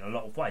different in a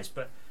lot of ways,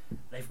 but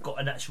they've got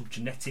an actual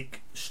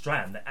genetic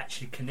strand that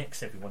actually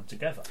connects everyone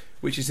together.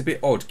 Which is a bit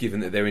odd,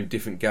 given that they're in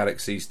different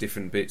galaxies,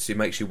 different bits. It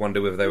makes you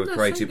wonder whether they were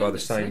created by the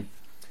same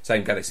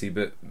galaxy,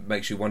 but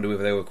makes you wonder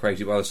whether they were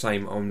created by the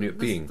same omnipotent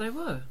being. They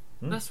were.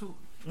 That's what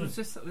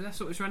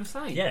we're trying to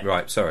say. Yeah.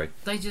 Right. Sorry.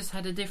 They just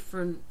had a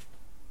different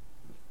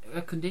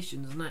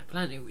conditions on that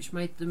planet, which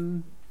made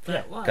them.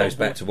 Yeah. Goes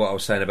back to what I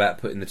was saying about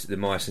putting the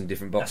mice in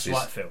different boxes.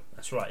 That's right, Phil.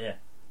 That's right. Yeah.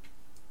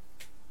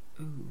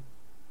 Ooh.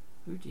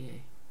 Oh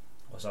dear.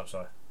 What's up?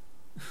 Sorry.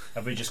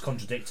 Have we just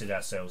contradicted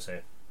ourselves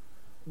here?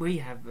 We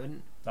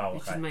haven't. Oh, okay.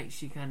 It just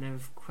makes you kind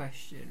of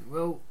question.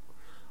 Well,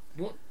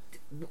 what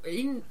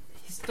in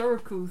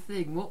historical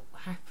thing? What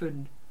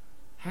happened?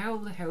 How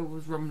the hell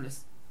was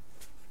Romulus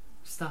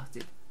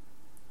started?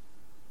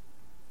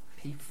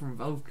 People from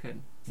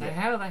Vulcan. So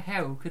how the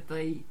hell could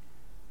they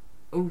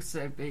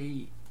also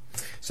be?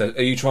 So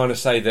are you trying to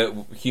say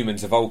that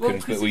humans are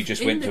Vulcans, but we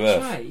just went to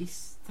Earth? In the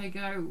Chase, they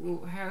go,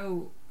 well,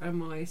 how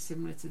am I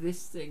similar to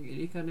this thing? And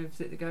you kind of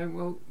sit there going,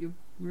 well, you're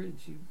really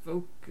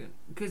Vulcan.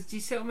 Because do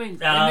you see what I mean?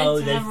 They're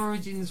meant to have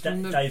origins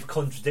from they've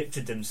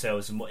contradicted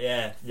themselves and what?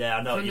 Yeah,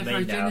 I know what you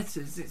mean now.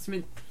 It's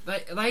meant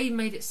they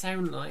made it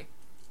sound like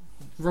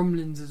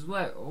Romulans as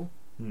well.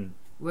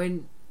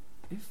 When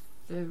if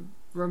the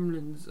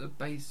Romulans are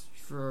based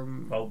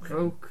from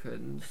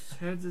Vulcans,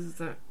 how does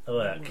that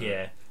work?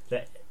 Yeah.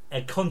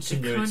 A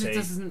continuity. It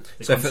kind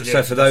of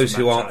so for those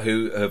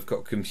who have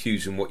got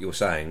confused in what you're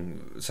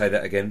saying, say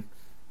that again.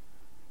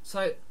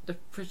 So the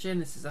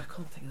progenitors, I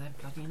can't think of their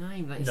bloody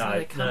name.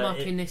 They come up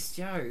in this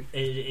show.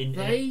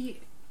 They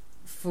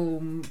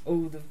from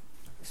all the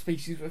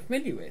species we're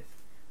familiar with,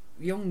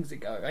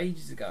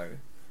 ages ago.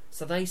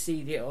 So they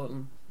see it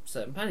on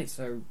certain planets.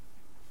 So,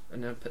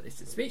 and I'll put this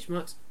in speech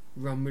marks: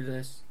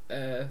 Romulus,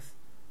 Earth,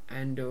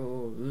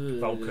 Andor,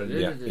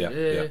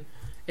 Vulcan.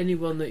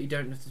 Anyone that you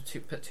don't have to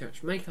put too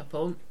much makeup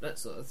on, that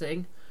sort of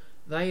thing.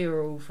 They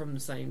are all from the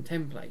same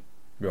template.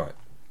 Right.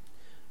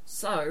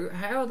 So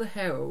how the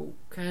hell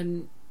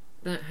can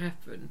that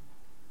happen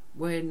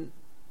when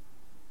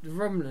the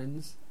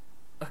Romulans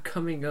are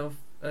coming off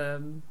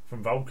from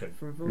Vulcan?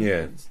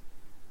 Yeah.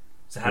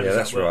 So how does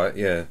that work? Right.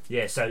 Yeah.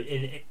 Yeah. So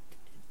in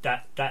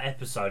that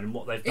episode and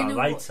what they've done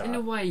later, in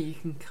a way, you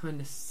can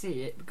kind of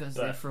see it because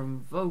they're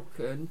from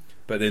Vulcan.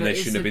 But then they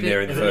shouldn't have been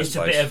there in the first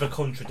place. It's a bit of a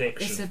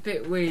contradiction. It's a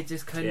bit weird,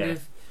 just kind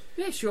of.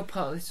 Yes, you're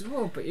part of this as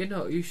well, but you're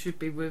not. You should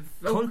be with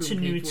Vulcan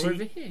people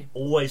over here.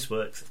 Always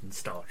works in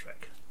Star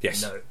Trek.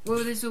 Yes. No.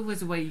 Well, there's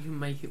always a way you can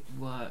make it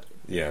work.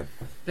 Yeah.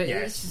 But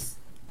it's just,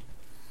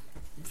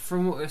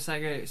 from what we're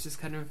saying, it's just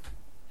kind of,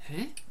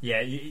 huh? Yeah,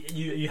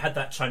 you had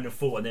that train of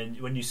thought, and then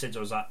when you said,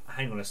 I was like,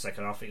 hang on a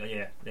second, I think,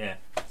 yeah.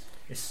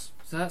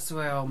 So that's the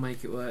way I'll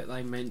make it work.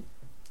 They meant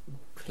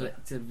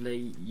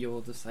collectively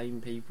you're the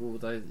same people,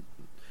 though.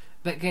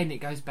 But again, it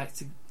goes back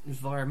to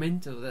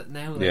environmental. That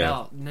now they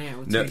are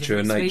nurture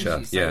and nature.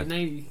 Species, so now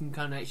you can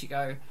kind of actually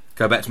go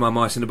back to my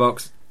mice in the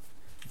box.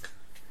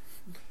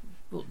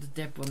 What, the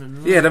dead one and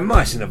the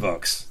mice in the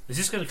box. Is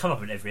this going to come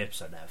up in every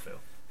episode now, Phil?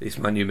 It's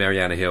my new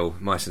Mariana Hill,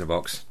 mice in the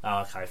box. Oh,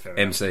 okay, fair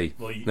MC. enough.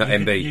 Well,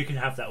 MB. You can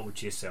have that all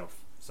to yourself,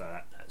 so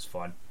that's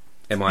fine.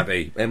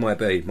 MIB,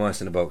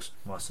 mice in the box.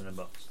 Mice in the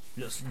box.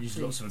 Use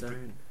lots of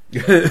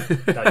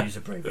don't use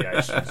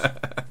abbreviations.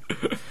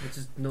 Which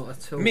is not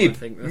at all. Mib. I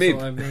think that's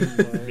what I mean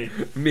by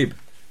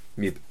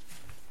Mib.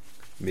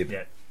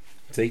 Yeah.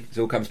 See, it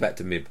all comes back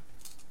to Mib.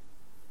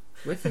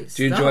 Do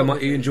you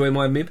enjoy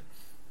my Mib?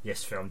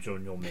 Yes, Phil, I'm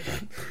enjoying your Mib.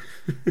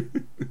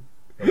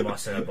 Your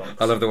mice in a box.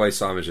 I love the way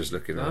Simon's just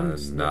looking. No.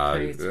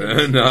 This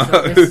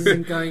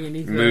isn't going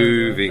any further.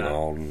 Moving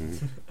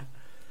on.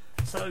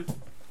 So,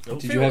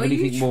 did you have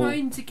anything more? Are you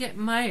trying to get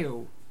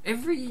mail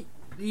every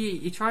year?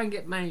 You try and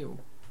get mail.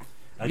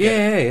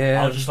 Okay.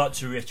 Yeah. I'd just like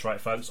to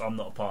reiterate, folks, I'm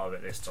not a part of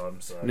it this time.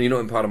 So no, you're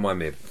not in part of my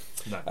Mib.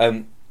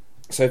 No.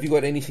 So have you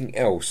got anything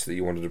else that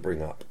you wanted to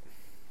bring up?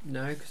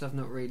 No, because I've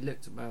not really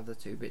looked at my other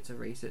 2 bits of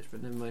research,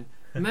 but never mind.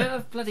 The amount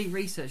of bloody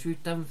research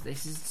we've done for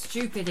this is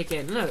stupid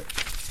again. Look.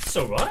 It's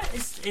alright.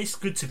 It's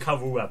good to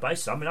cover all our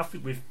bases. I mean, I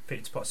think we've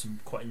picked apart some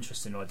quite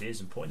interesting ideas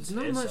and points.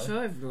 There's not much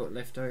I've got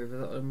left over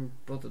that I'm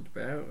bothered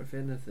about, if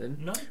anything.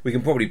 No. We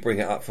can probably bring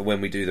it up for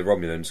when we do the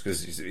Romulans,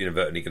 because it's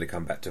inadvertently going to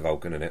come back to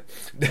Vulcan, isn't it?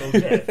 Well,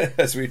 yeah.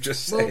 As we've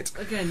just said.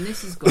 Well, again,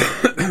 this has got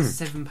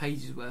 7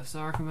 pages worth,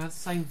 so I reckon we'll have the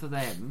same for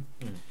them.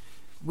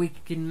 We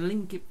can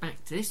link it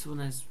back to this one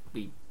as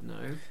we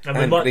know. And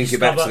we might link it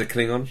back to the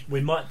Klingon.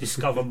 We might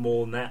discover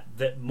more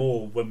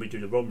more when we do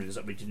the Romulans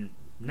that we didn't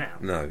now.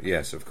 No,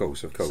 yes, of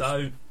course.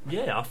 So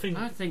yeah, I think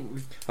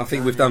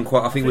we've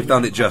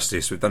done it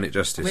justice. We've done it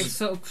justice. We're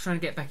sort of trying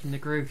to get back in the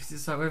groove because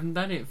it's like we haven't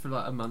done it for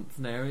like a month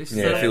now. It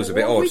feels a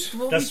bit odd.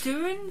 What are we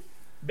doing?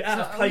 A bit out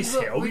of place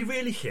here. Are we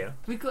really here?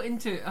 We got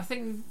into it. I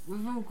think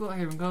we've all got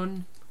here and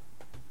gone.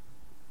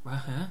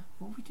 Well,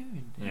 what are we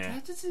doing? Yeah. How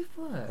does this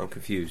work? I'm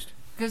confused.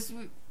 Because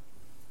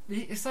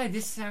this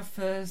is our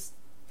first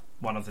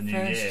one of the new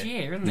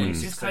year, isn't it?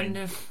 It's just kind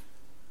of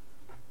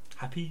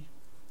Happy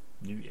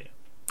New Year.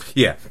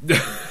 Yeah.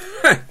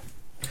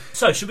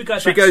 So should we go?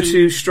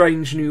 To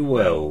Strange New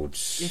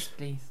Worlds? Yes,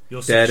 please.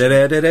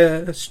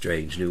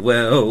 Strange New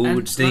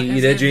Worlds.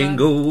 Need a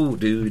jingle.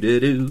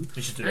 Do.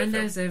 And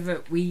as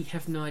ever, we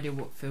have no idea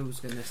what Phil's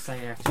going to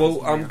say after.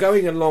 Well, I'm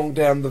going along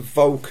down the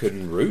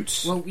Vulcan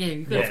route. Well, yeah,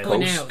 you've got to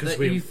point out that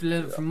you've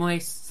learnt from my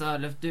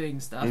style of doing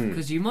stuff,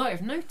 because you might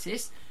have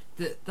noticed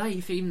that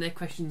they theme their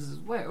questions as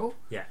well.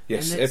 Yeah.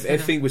 Yes,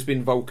 everything was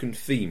been Vulcan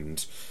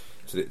themed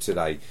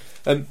today.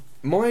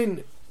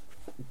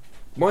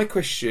 My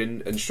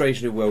question and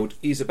Strange New World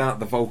is about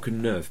the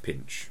Vulcan nerve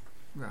pinch.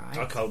 Right.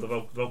 I call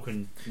the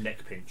Vulcan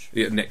neck pinch.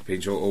 Yeah, neck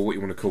pinch, or what you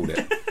want to call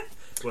it.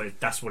 Well,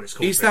 that's what it's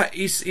called. Is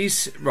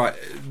right?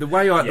 The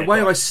way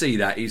I see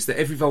that is that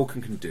every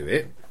Vulcan can do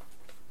it.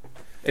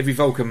 Every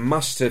Vulcan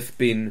must have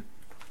been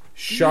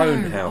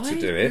shown how to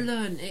do it.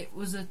 It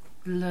was a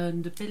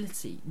learned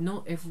ability.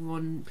 Not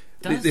everyone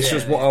does. This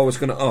was what I was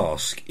going to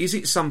ask. Is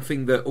it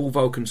something that all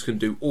Vulcans can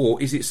do,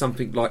 or is it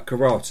something like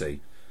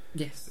karate?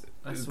 Yes.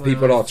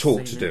 People are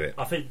taught to do it.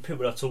 I think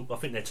people are taught. I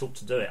think they're taught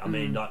to do it. I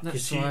mean, like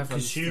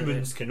because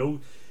humans can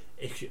all.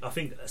 I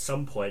think at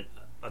some point,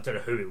 I don't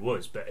know who it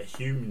was, but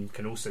humans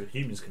can also.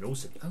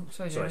 Oh,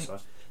 sorry.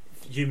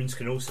 Humans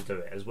can also do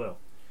it as well.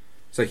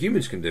 So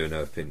humans can do a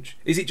nerve pinch.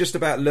 Is it just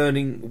about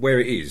learning where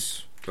it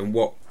is and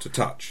what to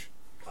touch?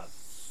 I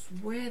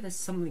swear there's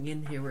something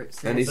in here where it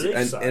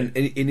says. And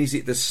is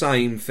it the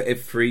same for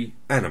every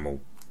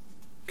animal?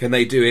 Can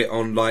they do it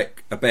on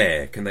like a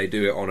bear? Can they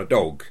do it on a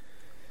dog?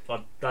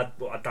 I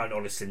don't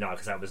honestly know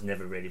because that was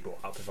never really brought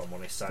up. If I'm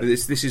honest, so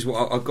this is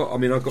what I got. I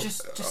mean, I got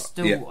just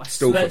stall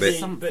for a bit.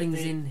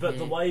 Something's in but here.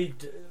 the way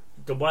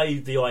the way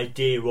the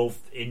idea of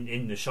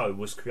in the show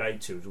was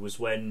created was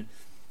when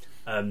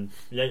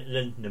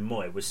Leonard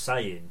Nimoy was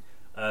saying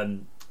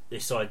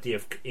this idea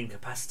of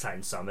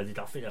incapacitating someone. They did,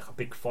 I think, like a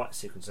big fight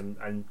sequence,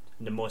 and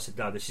Nimoy said,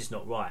 "No, this is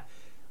not right.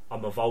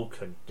 I'm a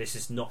Vulcan. This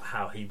is not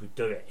how he would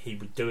do it. He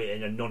would do it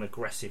in a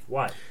non-aggressive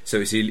way." So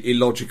it's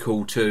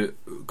illogical to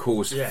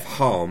cause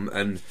harm,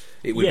 and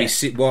it would be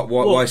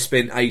why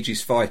spend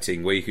ages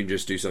fighting where you can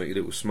just do something a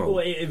little small.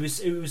 Well, it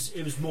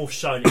was more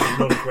shown in a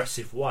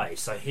non-aggressive way.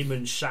 So him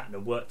and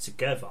Shatner worked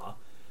together,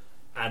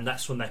 and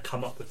that's when they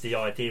come up with the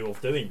idea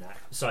of doing that.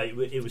 So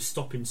it was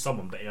stopping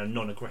someone, but in a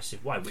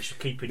non-aggressive way, which would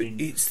keep it in.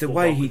 It's the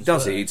way he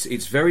does it.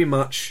 It's very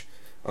much.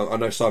 I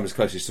know Simon's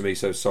closest to me,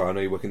 so sorry. I know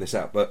you're working this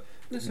out, but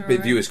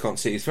viewers can't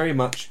see. It's very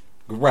much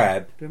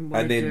grab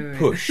and then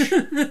push.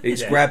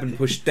 It's grab and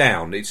push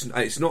down.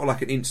 It's not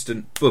like an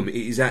instant boom. It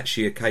is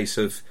actually a case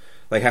of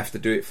they have to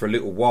do it for a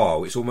little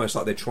while. It's almost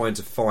like they're trying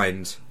to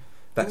find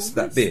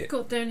that bit.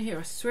 Got down here.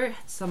 I swear it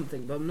had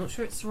something, but I'm not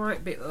sure it's the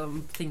right bit that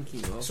I'm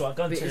thinking of. So I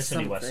go into this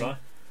anyway, Si.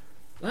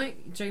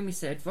 Like Jamie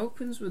said,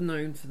 Vulcans were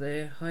known for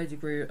their high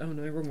degree. Oh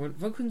no, wrong one.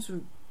 Vulcans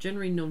were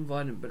generally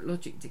non-violent, but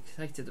logic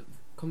dictated that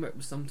combat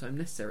was sometimes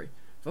necessary.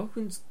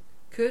 Vulcans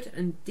could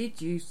and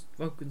did use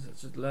Vulcans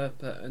such as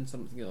Lerpa and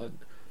something like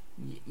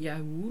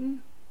Yahoon.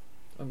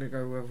 I'm going to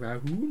go with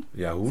Yahoon.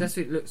 Yahoon. That's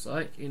what it looks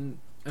like in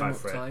Go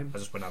for time. I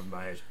just went over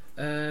my head.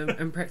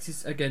 And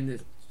practice again.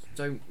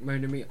 Don't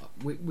moan at me.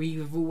 We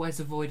have always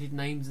avoided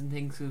names and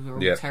things because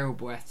we're all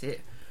terrible at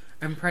it.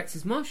 And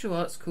practice martial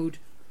arts called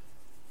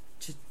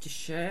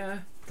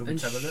Kir'Shara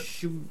and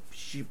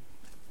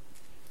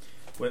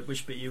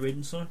Which bit are you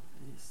reading, sir?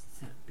 It's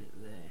that bit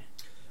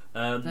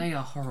there. They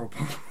are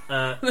horrible.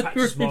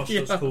 Practice martial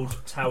arts called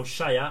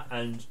Kir'Shara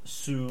and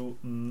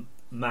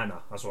Su-Mana.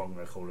 That's what I'm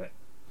going to call it.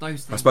 I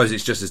suppose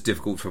it's just as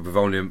difficult for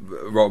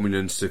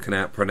Romulans to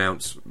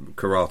pronounce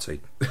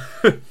karate.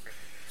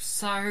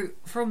 So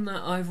from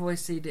that, I've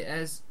always seen it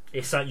as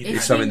it's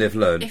something they've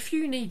learned. If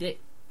you need it,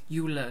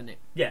 you will learn it.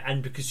 Yeah,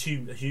 and because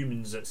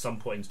humans at some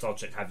point in Star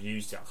Trek have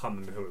used it, I can't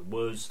remember who it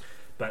was,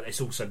 but it's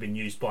also been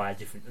used by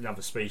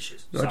another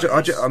species. So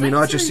I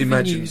just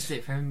imagine. Used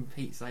it for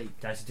Pete's sake.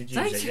 Daisy did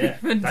use it,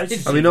 yeah.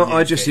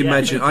 I just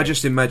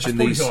imagine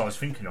these. I was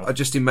thinking of. I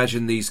just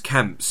imagine these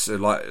camps,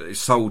 like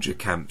soldier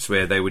camps,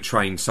 where they would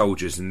train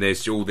soldiers, and they're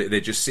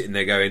just sitting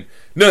there going,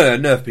 "No,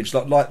 nerve pinch,"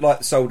 like the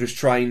soldiers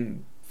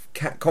train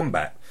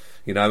combat.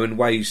 You know, and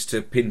ways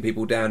to pin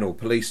people down, or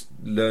police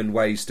learn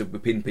ways to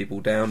pin people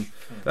down.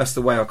 That's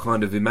the way I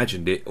kind of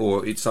imagined it.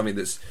 Or it's something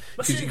that's...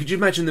 Could you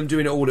imagine them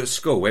doing it all at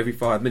school? Every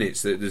 5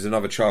 minutes there's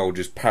another child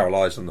just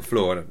paralysed on the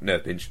floor, and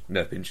nerve pinch,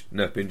 nerve pinch,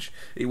 nerve pinch.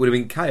 It would have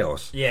been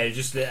chaos. Yeah,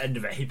 just the end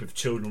of a heap of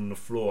children on the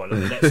floor,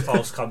 and the next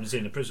class comes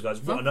in, the principal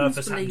goes, "What on earth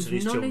has happened to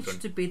these children?" Knowledge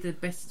to be the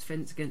best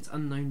defence against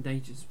unknown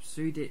dangers.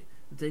 Pursued it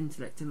with the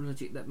intellect and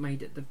logic that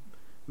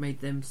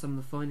made them some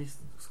of the finest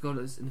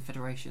scholars in the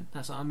Federation.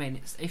 That's what I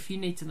mean. If you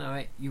need to know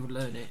it, you will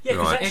learn it. Yeah,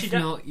 right. If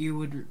not, you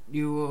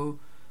will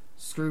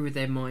screw with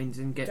their minds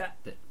and get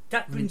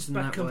that brings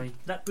back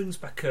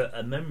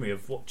a memory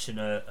of watching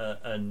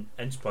an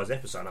Enterprise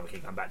episode. I know we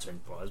can come back to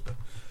Enterprise, but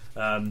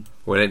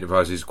well,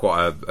 Enterprise is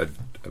quite a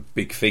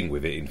big thing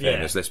with it. In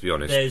fairness, let's be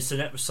honest. There's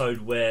an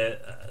episode where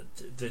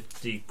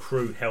the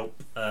crew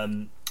help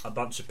a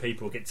bunch of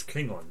people against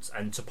Klingons,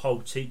 and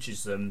T'Pol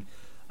teaches them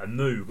a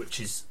move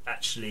which is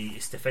actually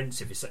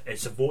defensive.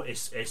 It's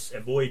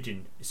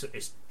avoiding.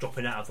 It's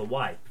dropping out of the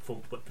way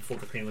before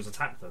the Klingons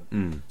attack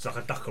them. It's like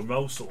a duck and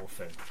roll sort of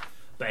thing.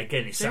 But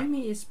again, it's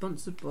Jamie is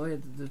sponsored by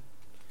the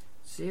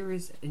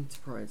series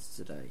Enterprise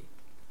today.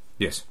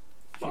 Yes.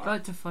 If you'd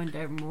like to find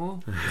out more,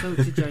 talk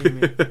to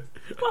Jamie.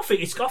 Well, I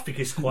think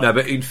it's quite. No,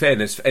 but in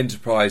fairness,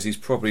 Enterprise is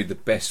probably the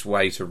best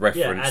way to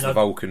reference the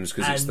Vulcans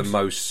because it's the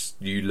most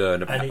you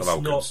learn about the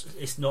Vulcans.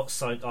 It's not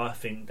something I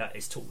think that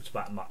is talked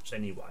about much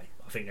anyway.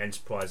 I think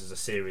Enterprise as a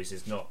series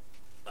is not.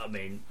 I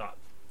mean, like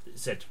it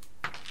said,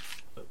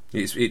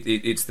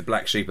 it's the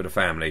black sheep of the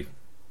family.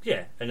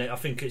 Yeah, and I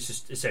think it's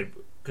just said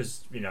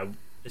because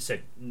it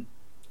said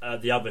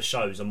the other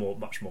shows are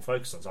much more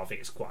focused on. So I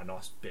think it's quite a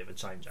nice bit of a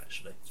change,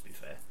 actually. To be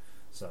fair,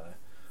 so.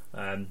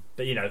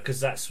 But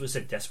because that's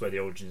where the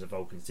origins of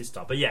Vulcans did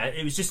start. But yeah,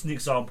 it was just an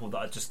example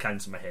that just came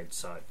to my head.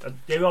 So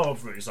there are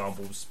other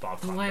examples, but I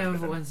can't the way I've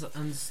them. always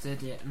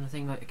understood it, and I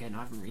think again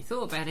I haven't really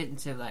thought about it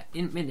until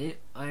in a minute.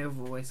 I have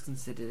always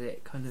considered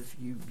it kind of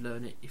you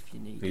learn it if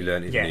you need it. You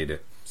learn it if you need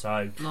it.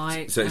 So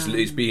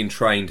it's being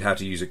trained how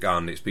to use a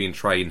gun. It's being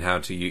trained how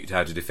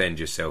to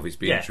defend yourself. It's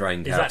being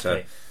trained how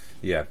to.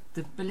 Yeah.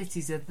 The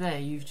abilities are there.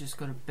 You've just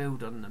got to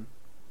build on them.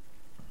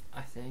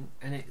 I think,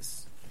 and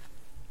it's.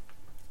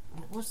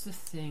 What was the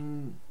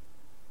thing?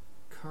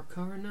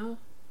 Kir'Shara?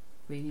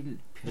 Where you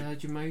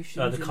purge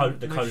emotions? The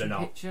Kolonar.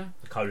 Picture?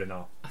 The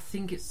Kolonar. I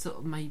think it's sort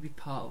of maybe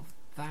part of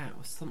that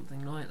or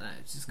something like that.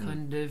 It's just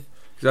kind of.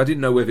 Because I didn't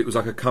know whether it was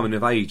like a coming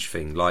of age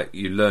thing, like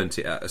you learnt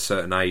it at a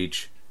certain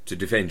age to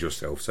defend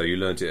yourself. So you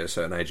learnt it at a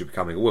certain age of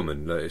becoming a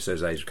woman. It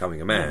says age of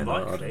becoming a man. More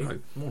likely. I don't know.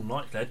 More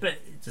likely. But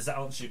does that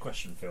answer your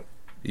question, Phil?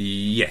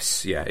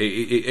 Yes, yeah.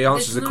 It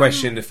answers the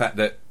question, the fact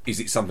that is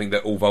it something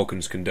that all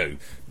Vulcans can do?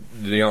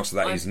 The answer to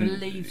that is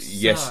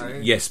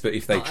yes, but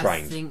if they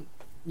trained. I think,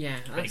 yeah,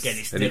 but again,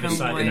 it's never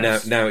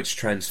said now it's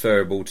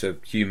transferable to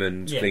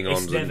humans,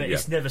 Klingons.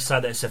 It's never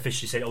said that it's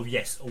officially said. Oh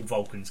yes, all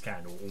Vulcans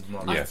can. Or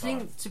all I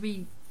think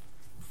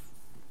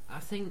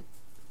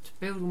to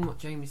build on what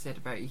Jamie said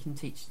about you can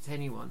teach it to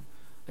anyone.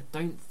 I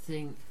don't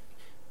think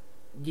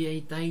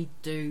they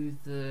do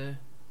the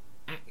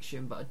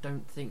action, but I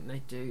don't think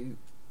they do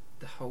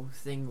the whole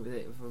thing with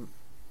it. With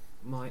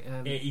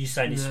you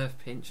saying nerve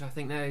pinch. I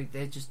think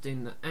they're just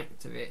doing the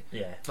act of it.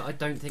 Yeah, but I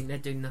don't think they're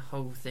doing the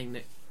whole thing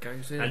that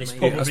goes with it. And it's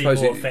probably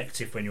more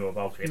effective when you're a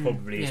Vulcan. It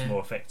probably is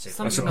more effective.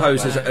 I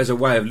suppose as a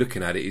way of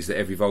looking at it is that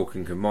every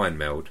Vulcan can mind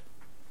meld,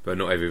 but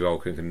not every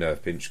Vulcan can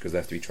nerve pinch because they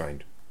have to be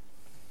trained.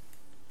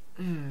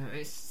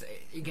 It's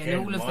again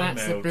all of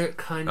that's a bit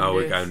kind of. Oh,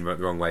 we're going the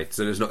wrong way.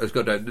 So it's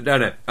got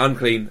no,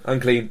 unclean.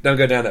 Don't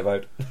go down that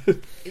road.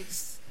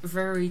 It's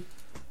very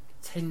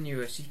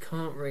tenuous. You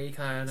can't really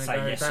kind of say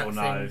go yes that or thing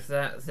no. for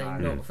that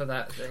thing, not for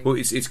that thing. Well,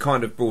 it's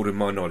kind of broadened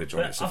my knowledge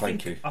on it. So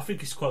thank you. I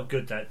think it's quite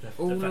good that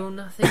all or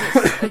nothing.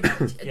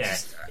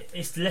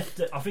 It's left.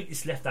 I think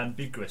it's left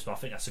ambiguous, but I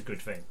think that's a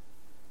good thing.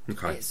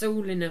 Okay. It's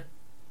all in a.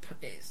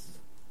 It's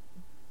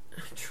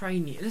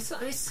training. It's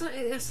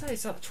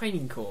like a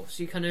training course.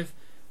 You kind of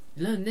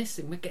learn this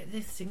thing, but get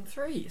this thing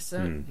free.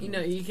 So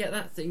you get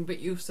that thing, but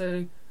you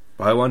also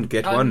buy one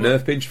get one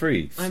nerve pinch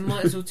free. I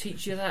might as well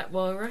teach you that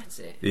while we're at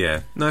it.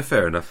 Yeah, no,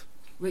 fair enough.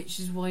 Which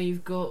is why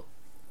you've got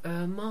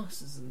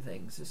masters and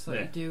things. It's like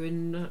you do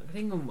in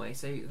Klingon way.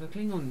 So the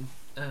Klingon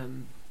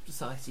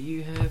society,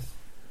 you have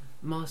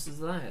masters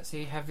of that. So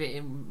you have it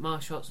in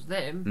martial arts with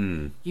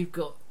them. You've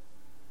got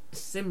a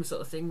similar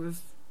sort of thing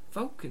with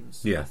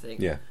Vulcans. Yeah, I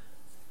think. Yeah.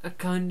 A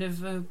kind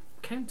of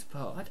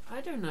counterpart.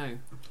 I don't know.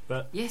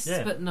 But yes,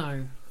 but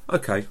no.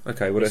 Okay.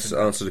 Well, let's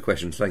answer the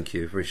questions. Thank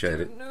you. Appreciate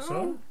it.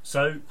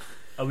 So,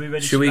 are we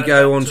ready? Shall we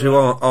go on to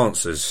our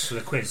answers? To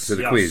the quiz. To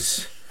the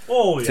quiz.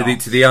 Oh, yeah.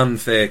 To the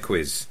unfair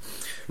quiz.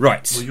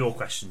 Right. Well, your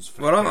questions.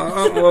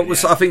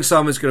 I think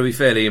Simon's going to be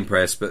fairly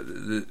impressed, but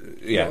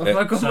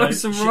I got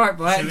most of them right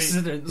by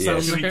accident.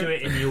 Should we do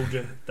it in the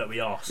order that we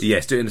asked?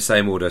 Yes, do it in the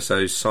same order.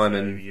 So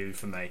Simon, you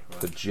for me, right.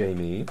 For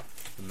Jamie.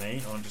 For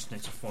me, I just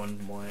need to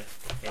find my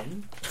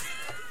pen.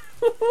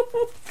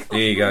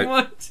 Here you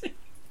go.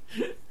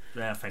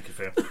 Yeah, thank you,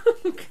 Phil.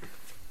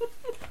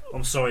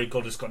 I'm sorry,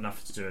 God has got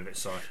nothing to do with it.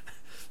 Sorry.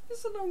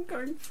 It's an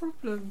ongoing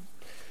problem.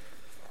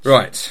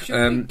 Right.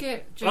 Should we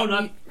get Jamie,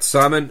 no.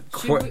 Simon.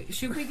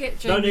 Should we get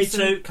Jamie? No need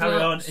to.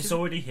 Carry on. It's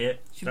already here.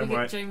 Should we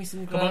get Jamie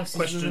some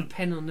glasses and a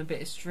pen on a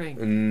bit of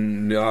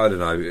string? No, I don't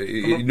know.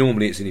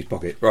 Normally it's in his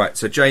pocket. Right.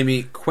 So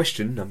Jamie,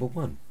 question number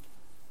 1.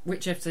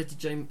 Which episode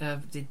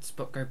did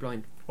Spock go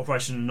blind?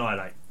 Operation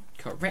Annihilate.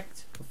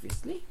 Correct,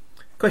 obviously.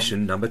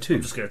 Question number 2.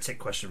 I'm just going to tick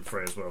question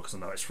 3 as well because I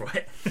know it's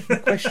right.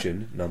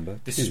 Question number 2.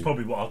 This is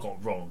probably what I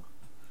got wrong.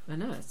 I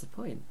know, that's the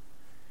point.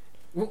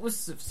 What was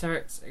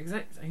Sarek's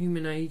exact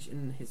human age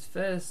in his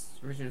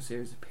first original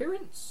series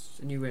appearance?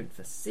 And you went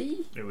for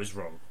C. It was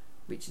wrong.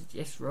 Which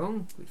is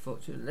wrong,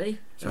 fortunately.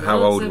 So how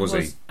old was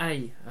he?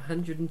 A,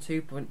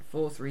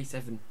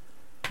 102.437.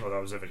 Well, I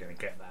was ever going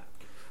to get that.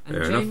 And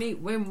Fair Jamie,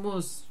 enough. when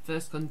was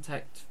first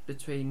contact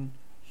between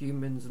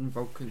humans and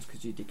Vulcans?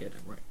 Because you did get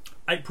it right.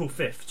 April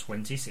 5th,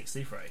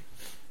 2063.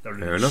 That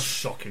Fair enough.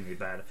 Shockingly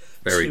bad.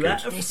 Very good.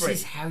 This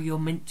is how you're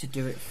meant to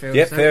do it, Phil.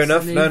 Yeah, so fair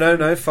enough.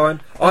 No, fine.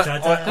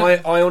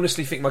 I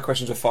honestly think my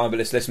questions are fine, but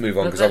let's move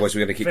on because otherwise we're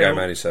going to keep going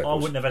around in circles. I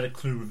wouldn't have had a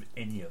clue with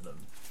any of them.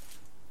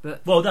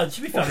 But no,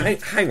 to be fair,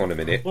 hang on a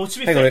minute. Well, to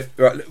be fair,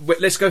 right,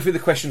 let's go through the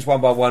questions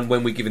one by one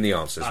when we're giving the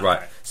answers. Okay.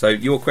 Right. So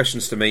your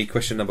questions to me.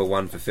 Question number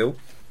 1 for Phil.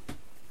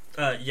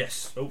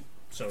 Yes. Oh,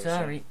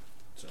 sorry.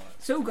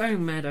 Still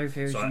going mad over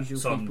here as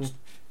usual, people.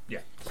 Yeah.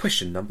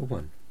 Question number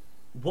 1.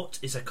 What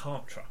is a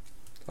Kartra?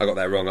 I got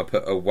that wrong. I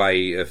put a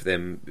way of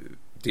them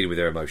dealing with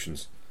their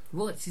emotions.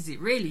 What is it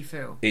really,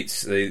 Phil?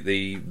 It's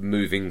the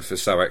moving for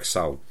Sarek's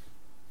soul.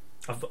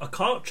 A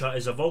Kartra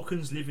is a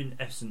Vulcan's living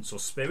essence or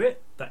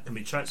spirit that can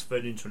be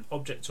transferred into an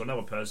object or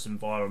another person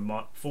via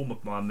a form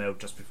of mind meld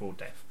just before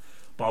death.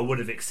 But I would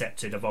have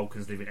accepted a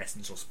Vulcan's living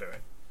essence or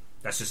spirit.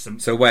 That's just some.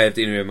 So way of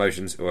dealing with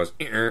emotions was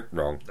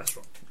wrong. That's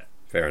wrong. Yeah.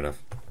 Fair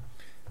enough.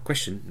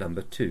 Question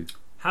number 2.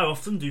 How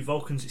often do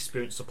Vulcans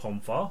experience the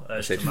Pomfar?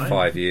 I said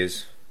 5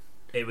 years.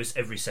 It was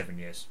every 7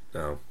 years.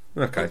 Oh,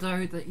 okay.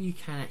 Although that you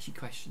can actually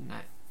question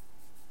that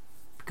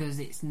because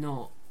it's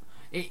not.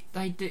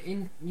 They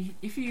do.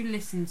 If you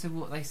listen to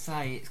what they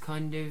say, it's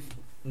kind of.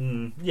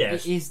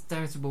 Yes. It is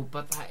doubtable,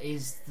 but that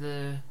is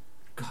the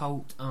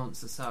cult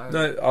answer. So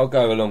no, I'll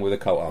go along with the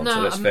cult answer.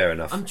 No, that's fair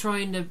enough. I'm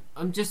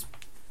just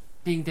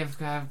being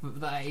difficult, but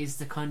that is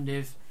the kind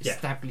of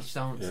established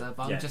answer.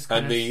 But I'm just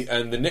and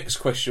the next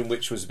question,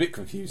 which was a bit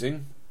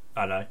confusing,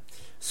 I know.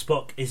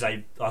 Spock is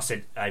I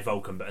said a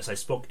Vulcan, but I say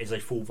Spock is a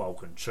full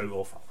Vulcan. True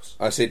or false?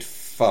 I said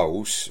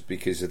false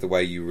because of the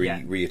way you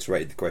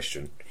reiterated the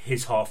question. He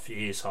is half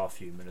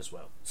human as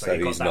well. So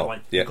you he's got not. That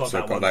one, yeah, got so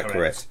that I got one that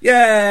correct.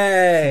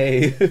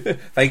 Yay!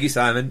 Thank you,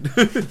 Simon.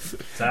 So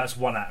that's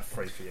 1 out of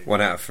 3 for you.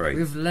 1 out of 3.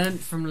 We've learnt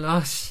from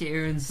last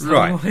year in some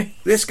Right. way.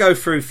 Let's go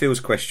through Phil's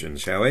questions,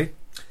 shall we?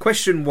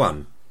 Question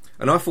 1,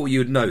 and I thought you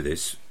would know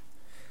this.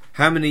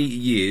 How many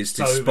years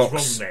did Spock?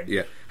 Was wrong then.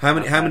 Yeah. How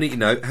many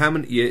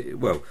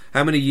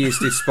years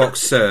did Spock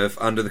serve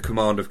under the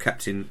command of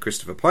Captain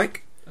Christopher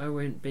Pike? I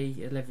won't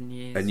be 11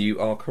 years. And you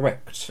are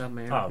correct.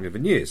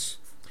 11 years.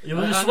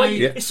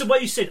 It's the way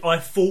you said. I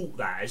thought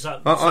that. Is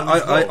that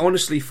I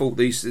honestly thought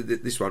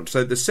this one.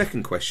 So the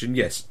second question,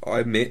 yes, I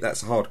admit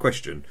that's a hard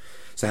question.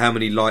 So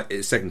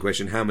second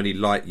question, how many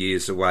light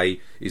years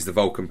away is the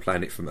Vulcan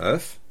planet from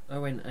Earth? I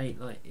went 8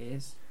 light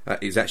years.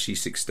 It's actually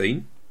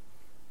 16.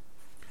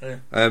 Yeah.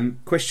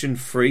 Question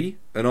 3,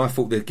 and I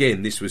thought that,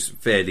 again this was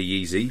fairly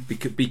easy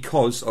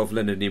because of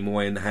Leonard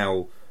Nimoy and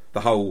how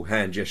the whole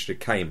hand gesture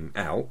came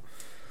out.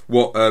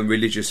 What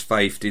religious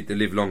faith did the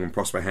live long and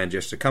prosper hand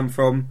gesture come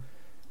from?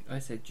 I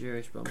said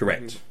Jewish, but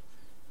correct.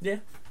 Yeah.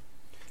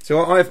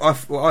 So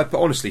I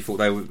honestly thought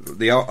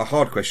a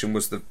hard question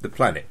was the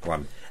planet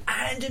one.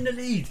 And in the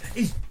lead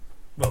is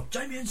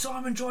Jamie and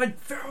Simon tried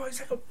 0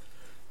 seconds.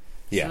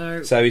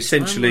 Yeah. So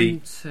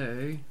essentially,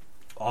 I'm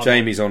on 2.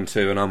 Jamie's on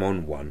 2 and I'm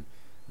on 1.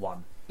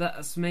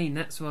 That's mean.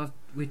 That's why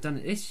we've done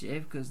it this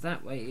year, because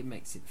that way it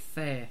makes it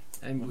fair,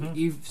 and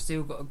you've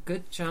still got a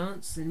good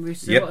chance, and we've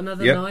still got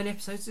another 9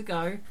 episodes to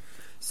go.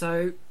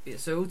 So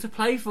it's all to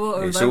play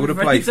for. It's all to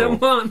play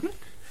for.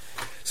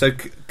 So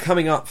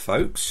coming up,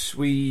 folks,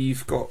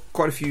 we've got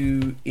quite a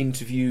few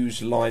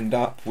interviews lined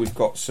up. We've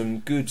got some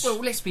good. Well,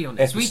 let's be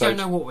honest. We don't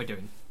know what we're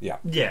doing. Yeah.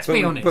 Let's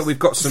be honest. But we've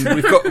got some.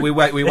 We're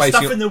waiting.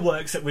 Stuff in the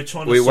works that we're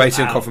trying to. We're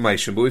waiting on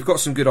confirmation, but we've got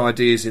some good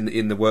ideas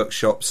in the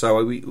workshop.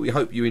 So we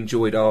hope you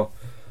enjoyed our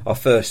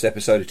first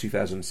episode of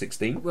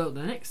 2016. Well,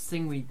 the next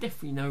thing we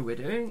definitely know we're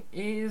doing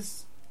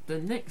is the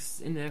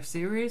next in our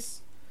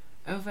series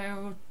of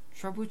our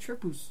Trouble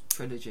Triples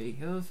trilogy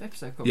of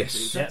episode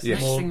commentaries. That's the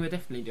next thing we're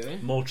definitely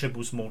doing. More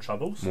Tribbles, more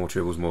Troubles. More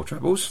Tribbles, more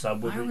Troubles. So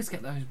I always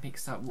get those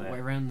mixed up what way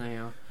around they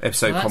are.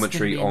 Episode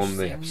commentary on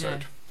the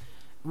episode.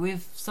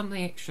 With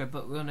something extra,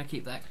 but we want to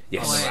keep that.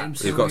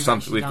 Yes, we've got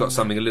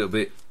something a little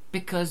bit.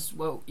 Because,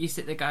 you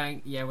sit there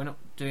going, we're not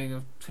doing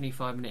a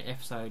 25-minute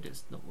episode,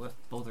 it's not worth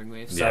bothering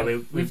with. Yeah.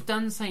 So we've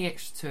done something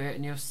extra to it,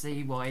 and you'll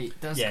see why it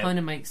does kind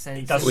of make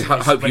sense. We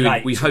hope you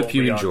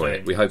enjoy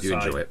it. We hope you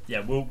enjoy it.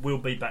 Yeah, we'll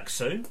be back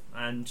soon,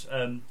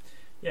 and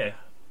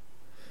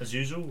as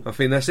usual. I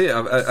think that's it.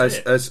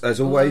 As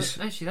always.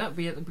 Actually, that'll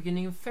be at the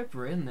beginning of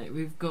February, isn't it?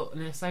 We've got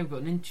an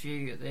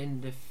interview at the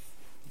end of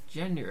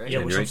January.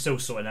 Yeah, which I'm still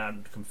sorting out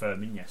and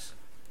confirming. Yes.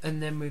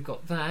 And then we've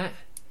got that,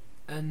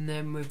 and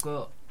then we've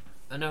got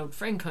an old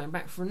friend coming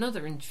back for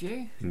another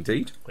interview.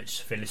 Indeed. Which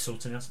Phil is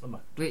sorting out at the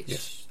moment.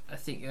 Which I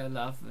think you'll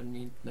love,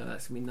 and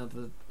that's going to be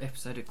another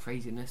episode of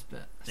craziness,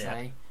 but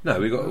No,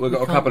 we've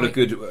got a couple of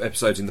good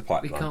episodes in the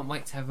pipeline. We can't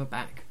wait to have her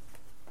back.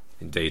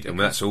 Indeed, and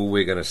that's all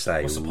we're going to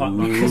say. What's the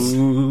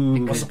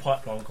pipeline? What's the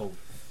pipeline called?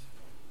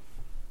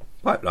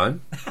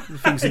 Pipeline?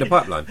 Things in the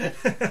pipeline.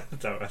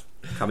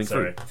 Coming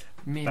through.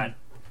 Mib.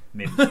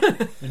 Lots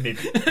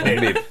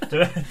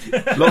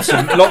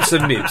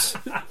of mibs.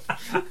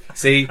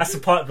 See, that's the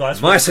pipeline.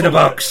 Mice in a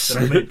box.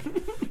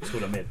 It's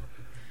called a mib.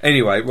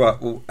 Anyway,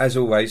 right. Well, as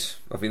always,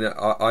 I think that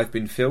I've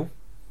been Phil.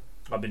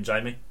 I've been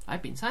Jamie.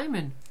 I've been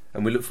Simon.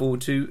 And we look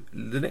forward to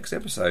the next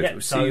episode.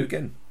 We'll see you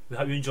again. We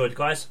hope you enjoyed,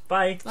 guys.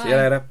 Bye. See you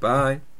later. Bye.